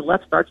don't think the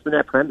left starts from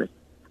that premise.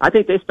 I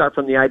think they start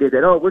from the idea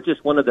that, we're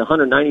just one of the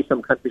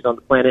 190-some countries on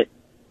the planet.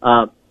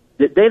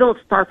 They don't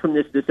start from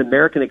this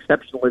American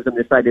exceptionalism,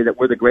 this idea that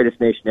we're the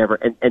greatest nation ever.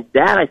 And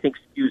that, I think,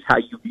 skews how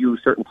you view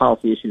certain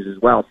policy issues as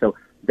well. So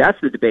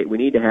that's the debate we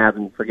need to have,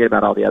 and forget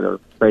about all the other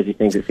crazy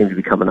things that seem to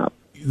be coming up.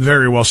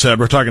 Very well said.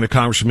 We're talking to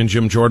Congressman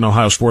Jim Jordan,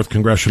 Ohio's 4th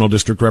Congressional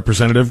District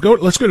Representative.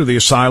 Let's go to the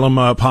asylum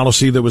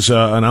policy that was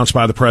announced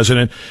by the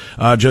president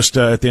just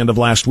at the end of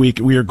last week.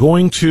 We are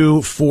going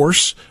to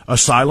force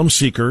asylum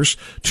seekers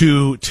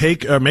to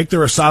make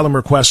their asylum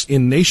requests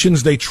in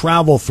nations they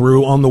travel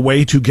through on the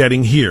way to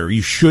getting here.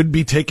 You should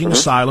be taking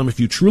asylum if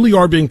you truly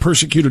are being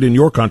persecuted in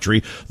your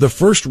country. The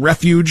first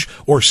refuge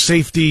or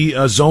safety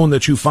zone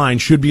that you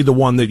find should be the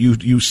one that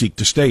you seek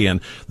to stay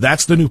in.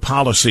 That's the new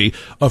policy.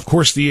 Of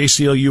course, the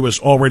ACLU has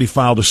already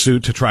filed a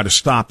suit to try to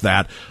stop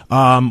that.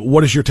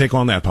 What is your take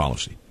on that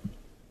policy?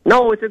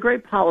 No, it's a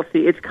great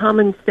policy. It's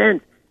common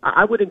sense.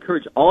 I would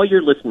encourage all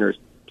your listeners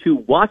to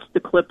watch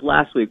the clip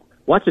last week.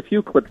 Watch a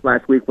few clips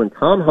last week when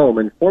Tom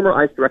Homan, former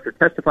ICE director,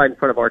 testified in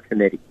front of our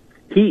committee.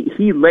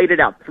 He laid it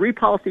out. 3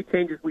 policy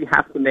changes we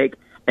have to make,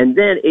 and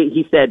then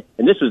he said,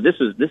 and this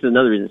is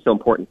another reason it's so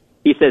important.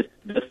 He says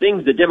the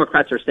things the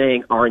Democrats are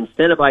saying are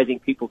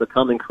incentivizing people to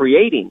come and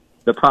creating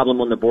the problem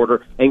on the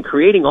border and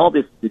creating all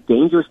the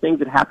dangerous things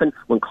that happen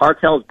when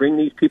cartels bring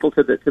these people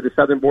to the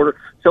southern border.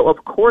 So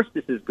of course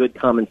this is good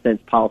common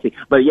sense policy.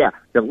 But yeah,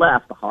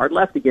 the hard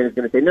left again is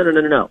going to say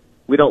no.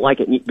 We don't like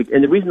it.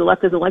 And the reason the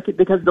left doesn't like it,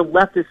 because the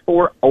left is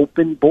for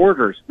open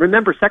borders.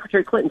 Remember,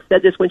 Secretary Clinton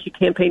said this when she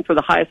campaigned for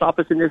the highest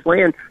office in this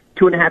land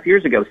 2.5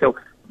 years ago. So,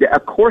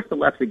 of course, the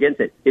left's against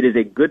it. It is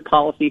a good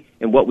policy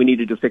and what we need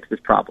to do to fix this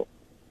problem.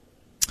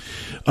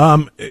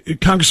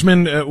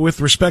 Congressman,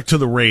 with respect to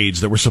the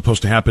raids that were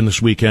supposed to happen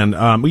this weekend,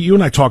 you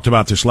and I talked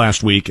about this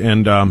last week,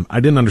 and I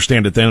didn't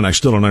understand it then, and I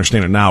still don't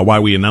understand it now, why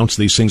we announced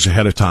these things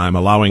ahead of time,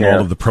 allowing all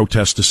of the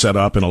protests to set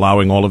up and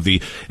allowing all of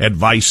the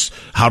advice,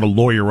 how to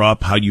lawyer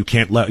up, how you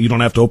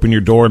don't have to open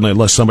your door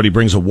unless somebody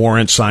brings a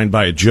warrant signed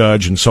by a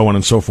judge, and so on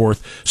and so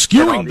forth.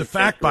 Skewing the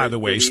fact, by the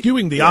way,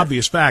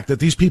 obvious fact that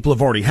these people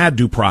have already had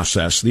due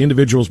process. The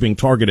individuals being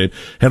targeted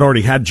had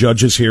already had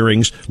judges'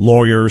 hearings,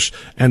 lawyers,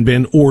 and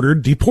been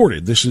ordered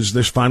deported.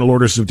 This final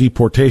orders of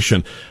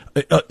deportation.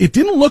 It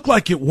didn't look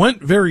like it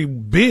went very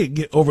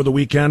big over the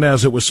weekend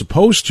as it was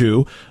supposed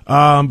to.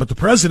 But the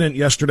president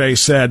yesterday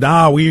said,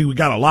 we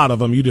got a lot of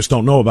them. You just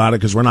don't know about it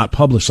because we're not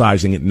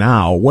publicizing it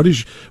now. What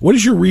is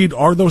your read?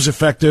 Are those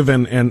effective?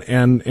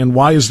 And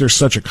why is there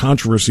such a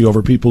controversy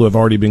over people who have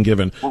already been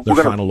given their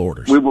final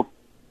orders?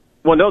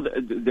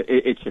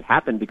 It should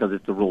happen because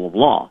it's the rule of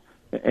law.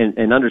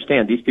 And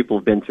understand, these people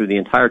have been through the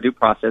entire due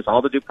process,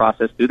 all the due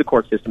process, through the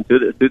court system,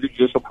 through the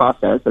judicial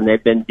process, and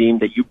they've been deemed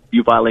that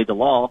you violate the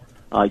law,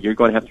 you're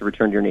going to have to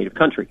return to your native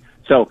country.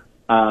 So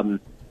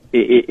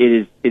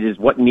it is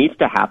what needs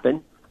to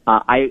happen.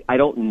 I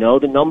don't know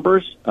the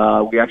numbers.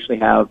 We actually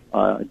have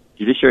a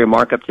judiciary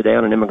markup today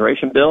on an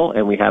immigration bill,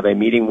 and we have a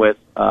meeting with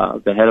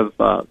the head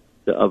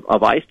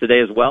of ICE today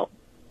as well,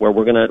 where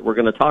we're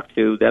gonna talk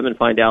to them and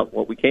find out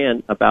what we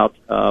can about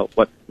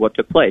what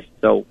took place.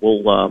 So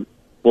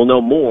we'll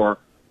know more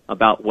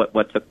about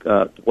what took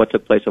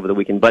place over the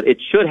weekend. But it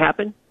should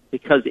happen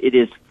because it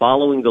is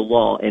following the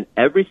law, and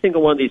every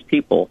single one of these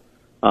people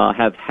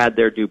have had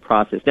their due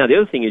process. Now, the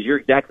other thing is, you're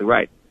exactly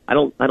right. I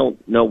don't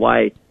know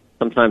why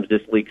sometimes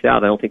this leaks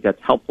out. I don't think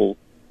that's helpful,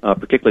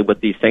 particularly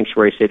with these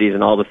sanctuary cities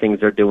and all the things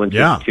they're doing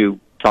to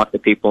talk to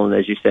people, and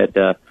as you said,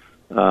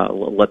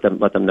 let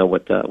them know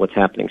what's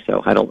happening.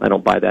 So I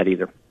don't buy that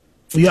either.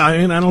 Yeah,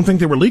 and I don't think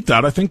they were leaked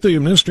out. I think the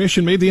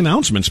administration made the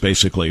announcements,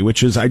 basically,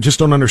 which is, I just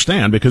don't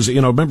understand, because,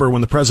 remember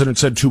when the president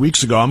said 2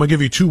 weeks ago, I'm going to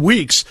give you 2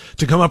 weeks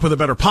to come up with a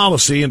better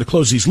policy and to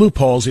close these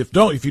loopholes. If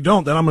you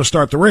don't, then I'm going to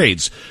start the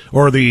raids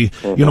or the,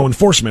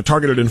 enforcement,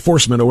 targeted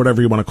enforcement, or whatever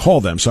you want to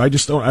call them. So I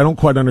don't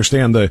quite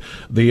understand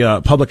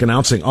the public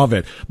announcing of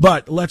it.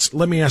 But let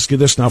me ask you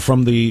this now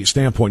from the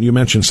standpoint, you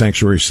mentioned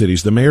sanctuary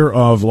cities. The mayor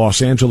of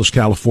Los Angeles,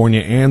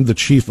 California, and the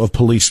chief of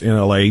police in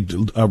LA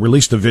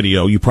released a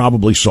video. You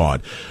probably saw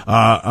it.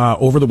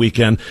 Over the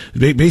weekend,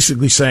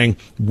 basically saying,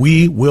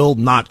 we will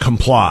not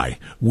comply.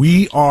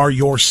 We are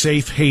your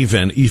safe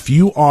haven. If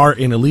you are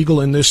an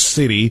illegal in this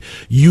city,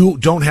 you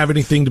don't have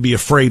anything to be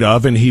afraid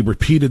of. And he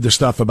repeated the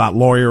stuff about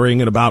lawyering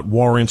and about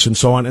warrants and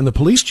so on. And the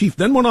police chief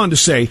then went on to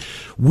say,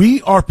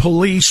 we are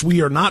police.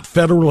 We are not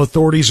federal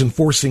authorities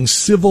enforcing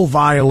civil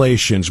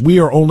violations. We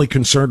are only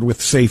concerned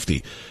with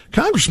safety.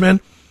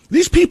 Congressman,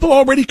 these people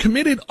already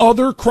committed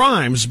other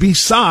crimes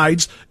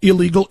besides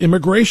illegal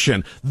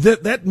immigration.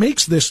 That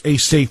makes this a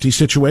safety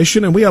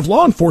situation, and we have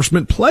law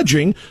enforcement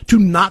pledging to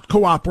not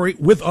cooperate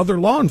with other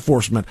law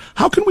enforcement.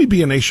 How can we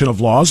be a nation of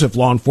laws if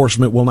law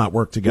enforcement will not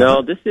work together?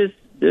 No, this is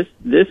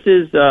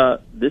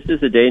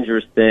a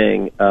dangerous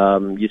thing.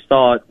 You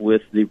saw it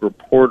with the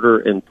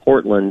reporter in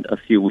Portland a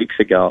few weeks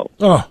ago,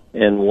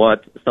 and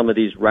what some of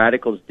these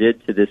radicals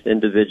did to this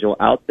individual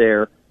out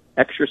there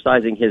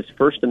exercising his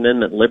First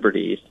Amendment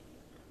liberties.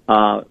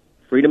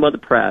 Freedom of the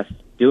press,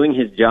 doing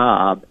his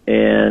job,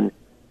 and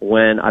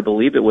when I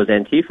believe it was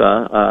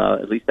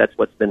Antifa, at least that's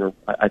what's been,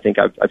 I think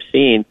I've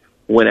seen,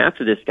 went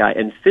after this guy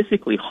and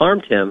physically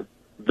harmed him,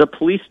 the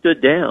police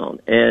stood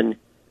down. And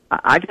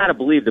I gotta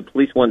believe the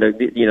police wanted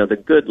to, the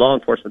good law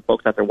enforcement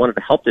folks out there wanted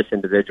to help this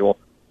individual,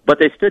 but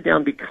they stood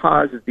down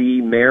because the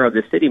mayor of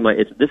the city,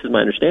 this is my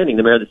understanding,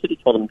 the mayor of the city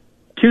told them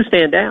to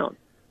stand down.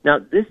 Now,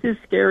 this is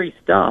scary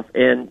stuff,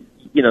 and,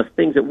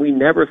 things that we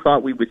never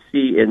thought we would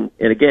see, and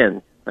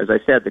again, as I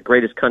said, the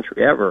greatest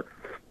country ever.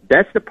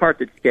 That's the part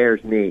that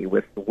scares me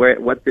with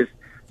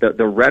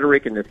the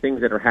rhetoric and the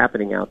things that are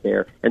happening out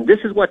there. And this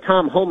is what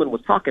Tom Homan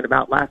was talking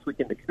about last week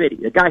in the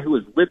committee. A guy who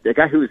has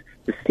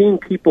seen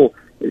people,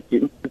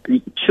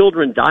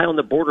 children die on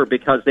the border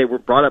because they were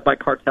brought up by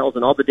cartels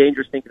and all the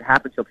dangerous things that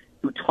happened to them,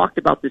 who talked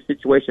about this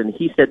situation.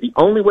 He said the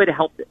only way to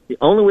help this, the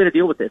only way to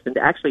deal with this and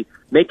to actually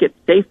make it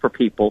safe for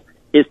people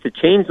is to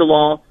change the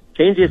law,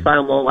 change the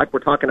asylum law like we're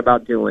talking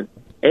about doing,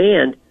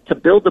 and to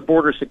build the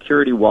border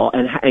security wall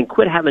and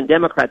quit having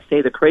Democrats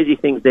say the crazy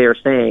things they are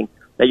saying,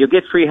 that you'll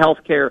get free health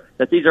care,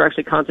 that these are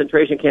actually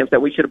concentration camps,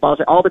 that we should abolish,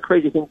 all the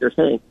crazy things they're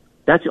saying.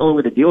 That's the only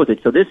way to deal with it.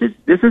 So this is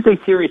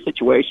a serious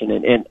situation,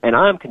 and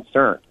I'm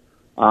concerned.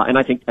 And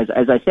I think,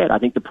 as I said, I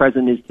think the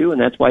president is too, and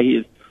that's why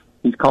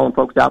he's calling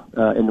folks out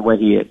in the way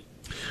he is.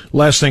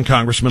 Last thing,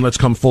 Congressman, let's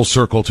come full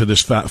circle to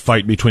this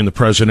fight between the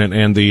president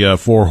and the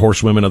four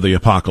horsewomen of the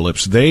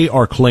apocalypse. They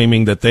are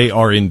claiming that they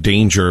are in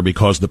danger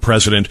because the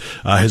president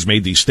has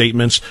made these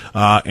statements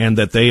and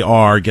that they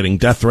are getting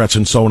death threats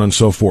and so on and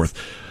so forth.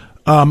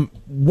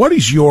 What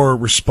is your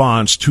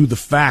response to the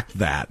fact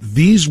that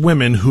these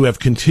women who have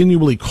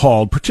continually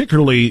called,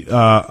 particularly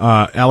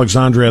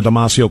Alexandria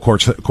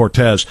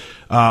Ocasio-Cortez,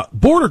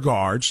 border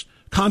guards,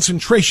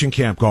 concentration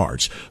camp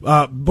guards,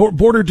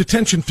 border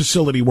detention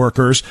facility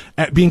workers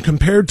being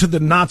compared to the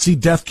Nazi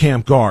death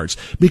camp guards?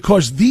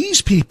 Because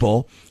these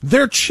people,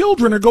 their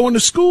children are going to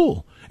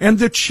school. And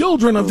the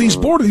children of these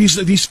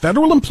these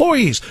federal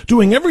employees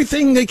doing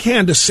everything they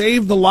can to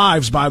save the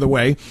lives, by the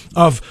way,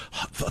 of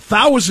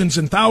thousands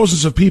and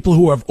thousands of people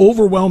who have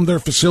overwhelmed their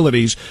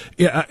facilities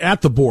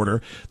at the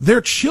border. Their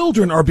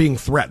children are being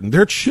threatened.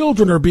 Their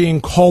children are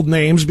being called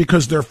names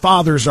because their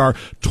fathers are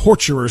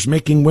torturers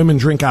making women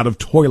drink out of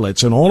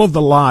toilets, and all of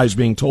the lies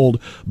being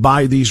told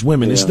by these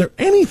women. Yeah. Is there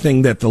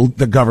anything that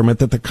the government,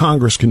 that the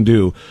Congress can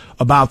do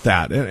about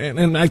that?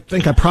 And I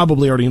think I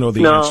probably already know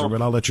the answer, but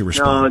I'll let you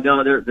respond.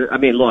 I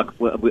mean, look,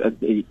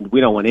 we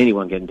don't want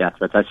anyone getting death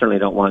threats. I certainly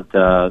don't want,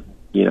 the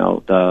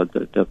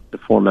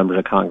 4 members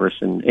of Congress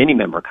and any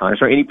member of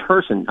Congress or any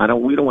person.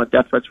 We don't want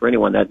death threats for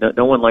anyone. That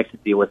no one likes to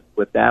deal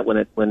with that when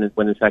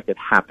in fact it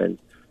happens.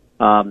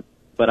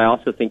 But I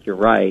also think you're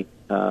right.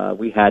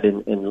 We had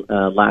in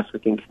last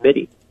week in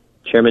committee,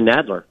 Chairman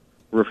Nadler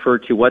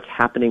referred to what's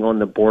happening on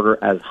the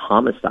border as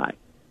homicide,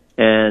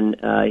 and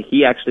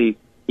he actually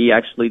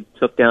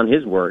took down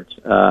his words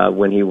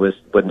when he was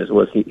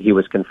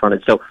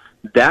confronted. So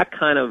that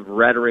kind of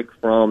rhetoric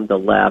from the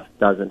left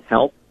doesn't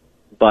help,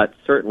 but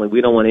certainly we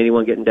don't want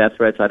anyone getting death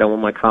threats. I don't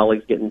want my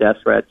colleagues getting death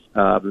threats.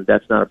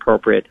 That's not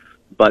appropriate.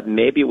 But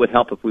maybe it would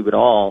help if we would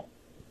all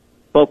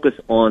focus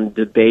on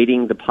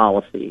debating the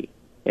policy.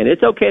 And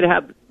it's okay to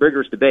have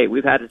rigorous debate.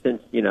 We've had it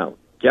since,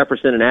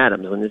 Jefferson and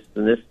Adams when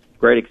this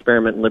great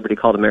experiment in liberty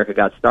called America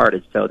got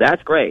started. So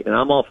that's great, and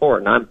I'm all for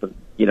it. And I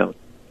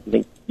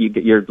think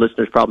your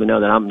listeners probably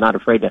know that I'm not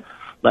afraid to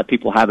let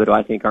people have it who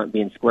I think aren't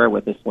being square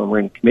with us when we're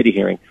in a committee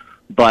hearing.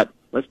 But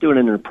let's do it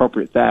in an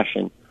appropriate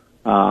fashion,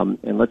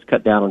 and let's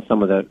cut down on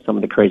some of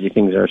the crazy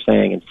things they're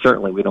saying. And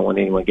certainly, we don't want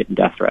anyone getting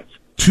death threats.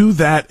 To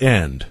that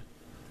end,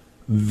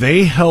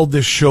 they held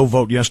this show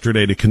vote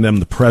yesterday to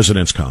condemn the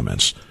president's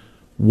comments.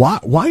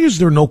 Why is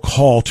there no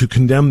call to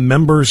condemn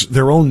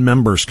their own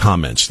members'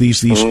 comments?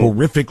 These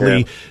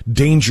horrifically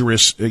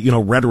dangerous,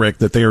 rhetoric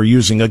that they are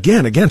using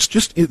again against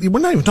we're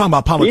not even talking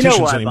about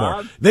politicians anymore.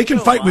 Bob? They can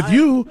fight with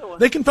you.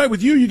 They can fight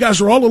with you. You guys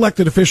are all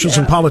elected officials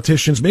and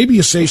politicians. Maybe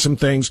you say some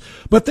things,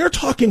 but they're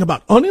talking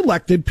about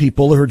unelected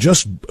people who are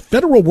just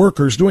federal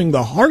workers doing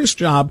the hardest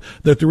job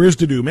that there is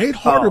to do, made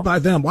harder by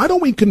them. Why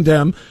don't we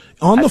condemn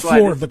on the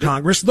floor of the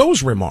Congress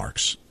those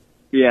remarks?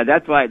 Yeah,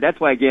 that's why.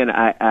 Again,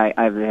 I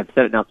have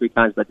said it now 3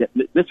 times. But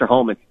Mr.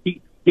 Holman,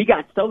 he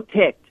got so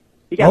ticked,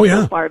 he got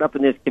so fired up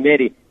in this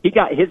committee.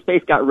 His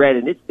face got red,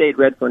 and it stayed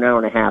red for an hour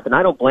and a half. And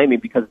I don't blame him,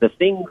 because the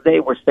things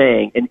they were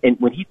saying, and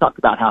when he talked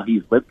about how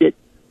he's lived it,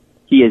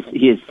 he has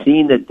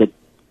seen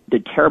the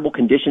terrible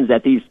conditions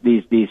that these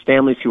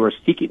families who are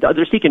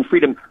seeking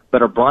freedom,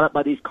 but are brought up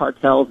by these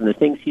cartels, and the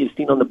things he has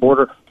seen on the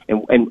border,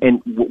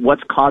 and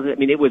what's causing it. I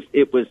mean, it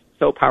was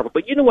so powerful.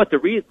 But you know what the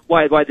reason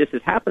why this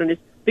is happening is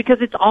because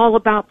it's all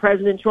about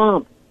President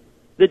Trump.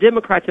 The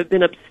Democrats have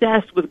been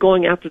obsessed with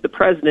going after the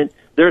president.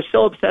 They're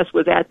so obsessed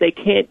with that they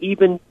can't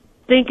even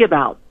think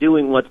about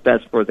doing what's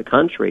best for the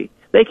country.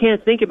 They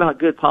can't think about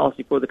good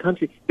policy for the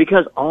country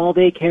because all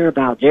they care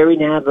about, Jerry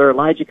Nadler,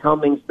 Elijah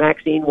Cummings,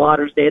 Maxine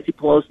Waters, Nancy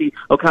Pelosi,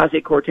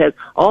 Ocasio-Cortez,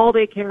 all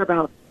they care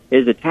about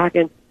is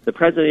attacking the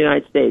president of the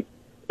United States.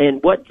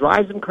 And what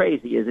drives them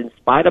crazy is, in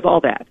spite of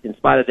all that, in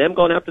spite of them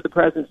going after the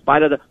president, in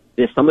spite of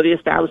some of the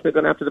establishment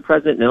going after the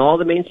president, and all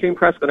the mainstream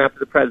press going after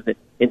the president,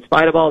 in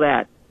spite of all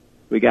that,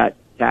 we got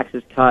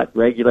taxes cut,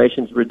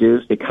 regulations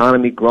reduced,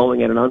 economy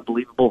growing at an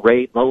unbelievable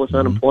rate, lowest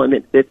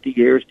unemployment in 50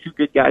 years. 2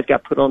 good guys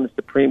got put on the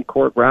Supreme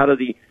Court. We're out of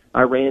the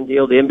Iran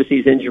deal. The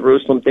embassy's in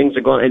Jerusalem. Things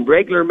are going, and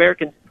regular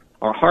Americans,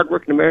 or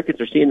hardworking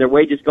Americans, are seeing their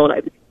wages going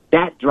up.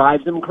 That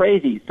drives them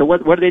crazy. So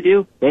what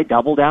do? They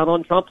double down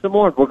on Trump some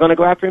more. We're going to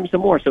go after him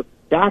some more. So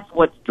that's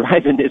what's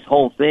driving this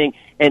whole thing.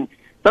 And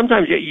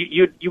sometimes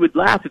you would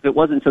laugh if it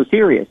wasn't so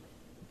serious,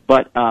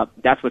 but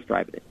that's what's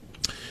driving it.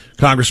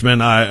 Congressman,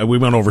 we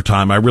went over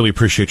time. I really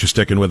appreciate you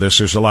sticking with us.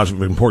 There's a lot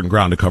of important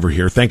ground to cover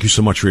here. Thank you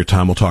so much for your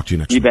time. We'll talk to you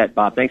next week. You bet,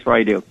 Bob. Thanks for all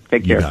you do.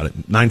 Take care. You got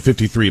it.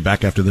 9:53,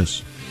 back after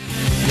this.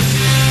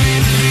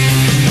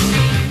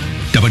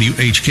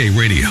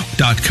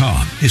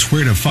 WHKRadio.com is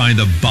where to find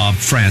the Bob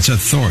Frantz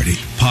Authority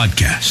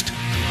podcast.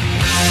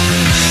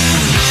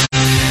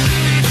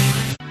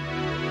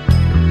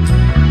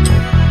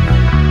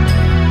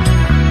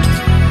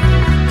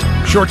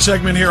 Short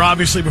segment here,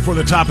 obviously, before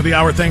the top of the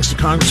hour. Thanks to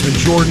Congressman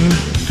Jordan.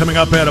 Coming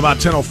up at about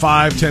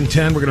 10:05,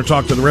 10:10, we're going to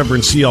talk to the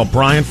Reverend C.L.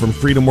 Bryant from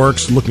Freedom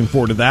Works. Looking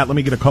forward to that. Let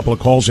me get a couple of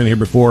calls in here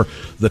before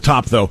the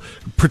top, though.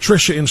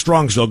 Patricia in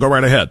Strongsville, go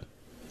right ahead.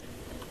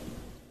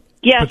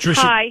 Yes, Patricia,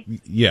 hi.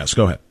 Yes,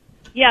 go ahead.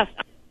 Yes,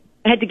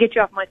 I had to get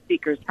you off my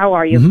speakers. How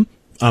are you?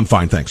 Mm-hmm. I'm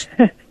fine, thanks.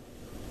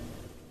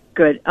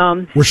 Good. We're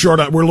a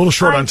little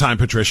short on time,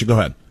 Patricia. Go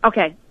ahead.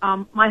 Okay.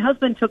 My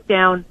husband took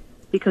down,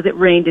 because it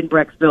rained in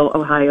Brecksville,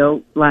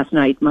 Ohio, last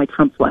night, my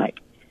Trump flag.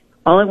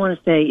 All I want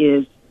to say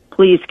is,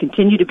 please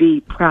continue to be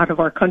proud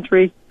of our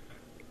country,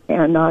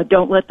 and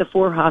don't let the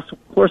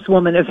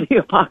horsewoman of the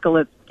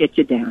apocalypse get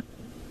you down.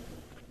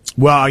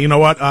 Well, you know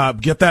what?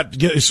 Get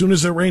as soon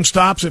as the rain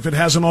stops, if it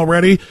hasn't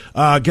already,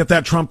 get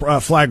that Trump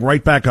flag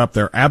right back up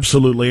there.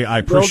 Absolutely. I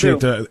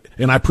appreciate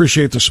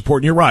the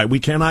support. And you're right.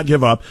 We cannot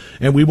give up,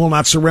 and we will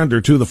not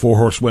surrender to the four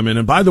horsewomen.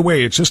 And by the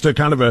way, it's just a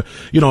kind of a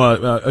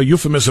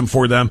euphemism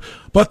for them.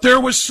 But there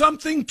was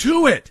something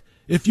to it.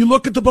 If you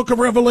look at the book of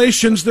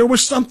Revelations, there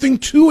was something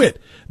to it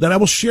that I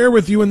will share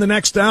with you in the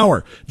next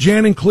hour.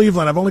 Jan in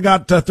Cleveland, I've only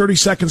got 30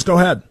 seconds. Go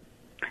ahead.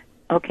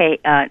 Okay.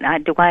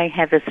 Do I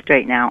have this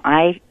straight now?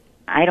 I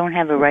don't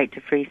have a right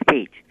to free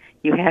speech.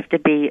 You have to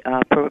be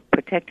a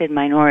protected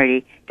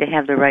minority to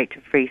have the right to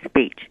free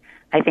speech.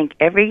 I think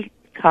every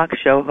talk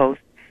show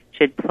host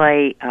should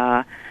play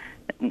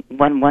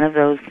one of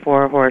those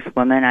four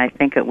horsewomen. I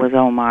think it was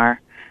Omar.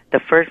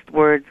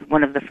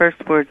 One of the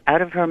first words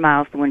out of her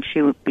mouth when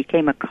she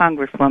became a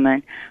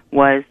congresswoman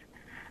was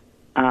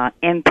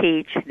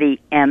impeach the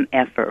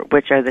MFer,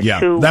 which are the two.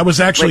 Yeah, that was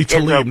actually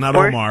Tlaib, not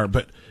Omar,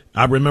 but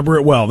I remember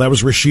it well. That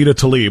was Rashida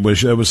Tlaib.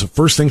 It was the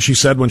first thing she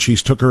said when she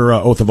took her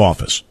oath of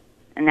office.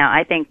 Now,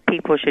 I think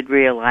people should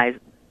realize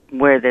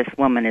where this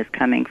woman is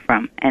coming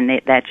from, and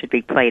that should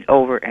be played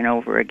over and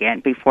over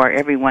again before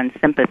everyone's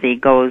sympathy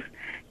goes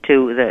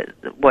to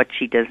what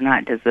she does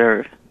not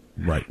deserve.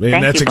 Right.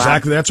 And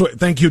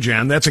thank you,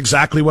 Jan. That's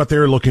exactly what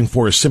they're looking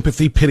for, is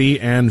sympathy, pity,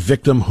 and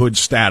victimhood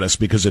status,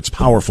 because it's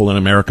powerful in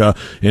America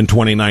in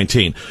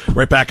 2019.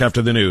 Right back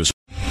after the news.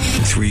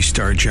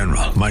 3-star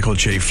General Michael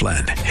J.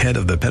 Flynn, head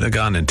of the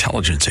Pentagon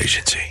Intelligence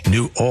Agency,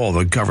 knew all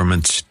the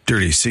government's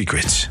dirty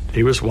secrets.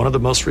 He was one of the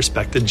most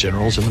respected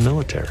generals in the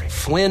military.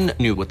 Flynn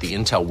knew what the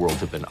intel world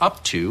had been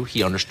up to.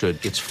 He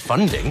understood its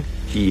funding.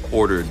 He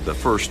ordered the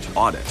first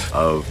audit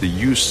of the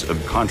use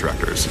of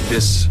contractors.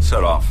 This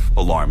set off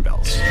alarm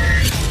bells.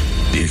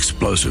 The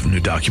explosive new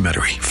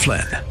documentary,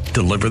 Flynn,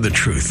 Deliver the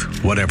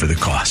Truth, Whatever the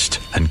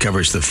Cost,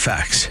 uncovers the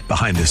facts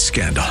behind this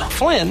scandal.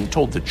 Flynn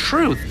told the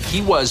truth.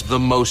 He was the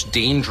most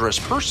dangerous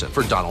person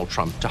for Donald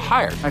Trump to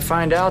hire. I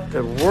find out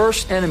the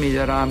worst enemy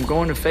that I'm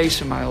going to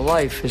face in my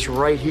life is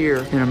right here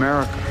in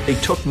America. They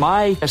took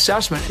my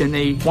assessment and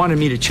they wanted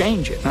me to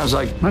change it. And I was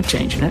like, I'm not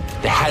changing it.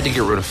 They had to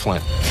get rid of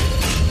Flynn.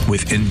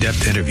 With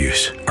in-depth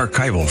interviews,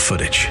 archival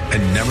footage,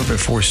 and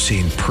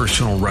never-before-seen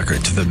personal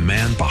records of the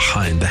man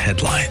behind the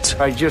headlines.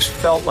 I just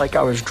felt like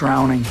I was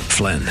drowning.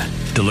 Flynn,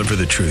 Deliver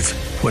the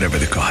Truth, Whatever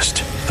the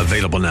Cost.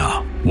 Available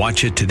now.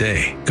 Watch it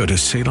today. Go to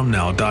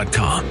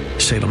salemnow.com.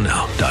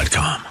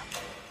 salemnow.com.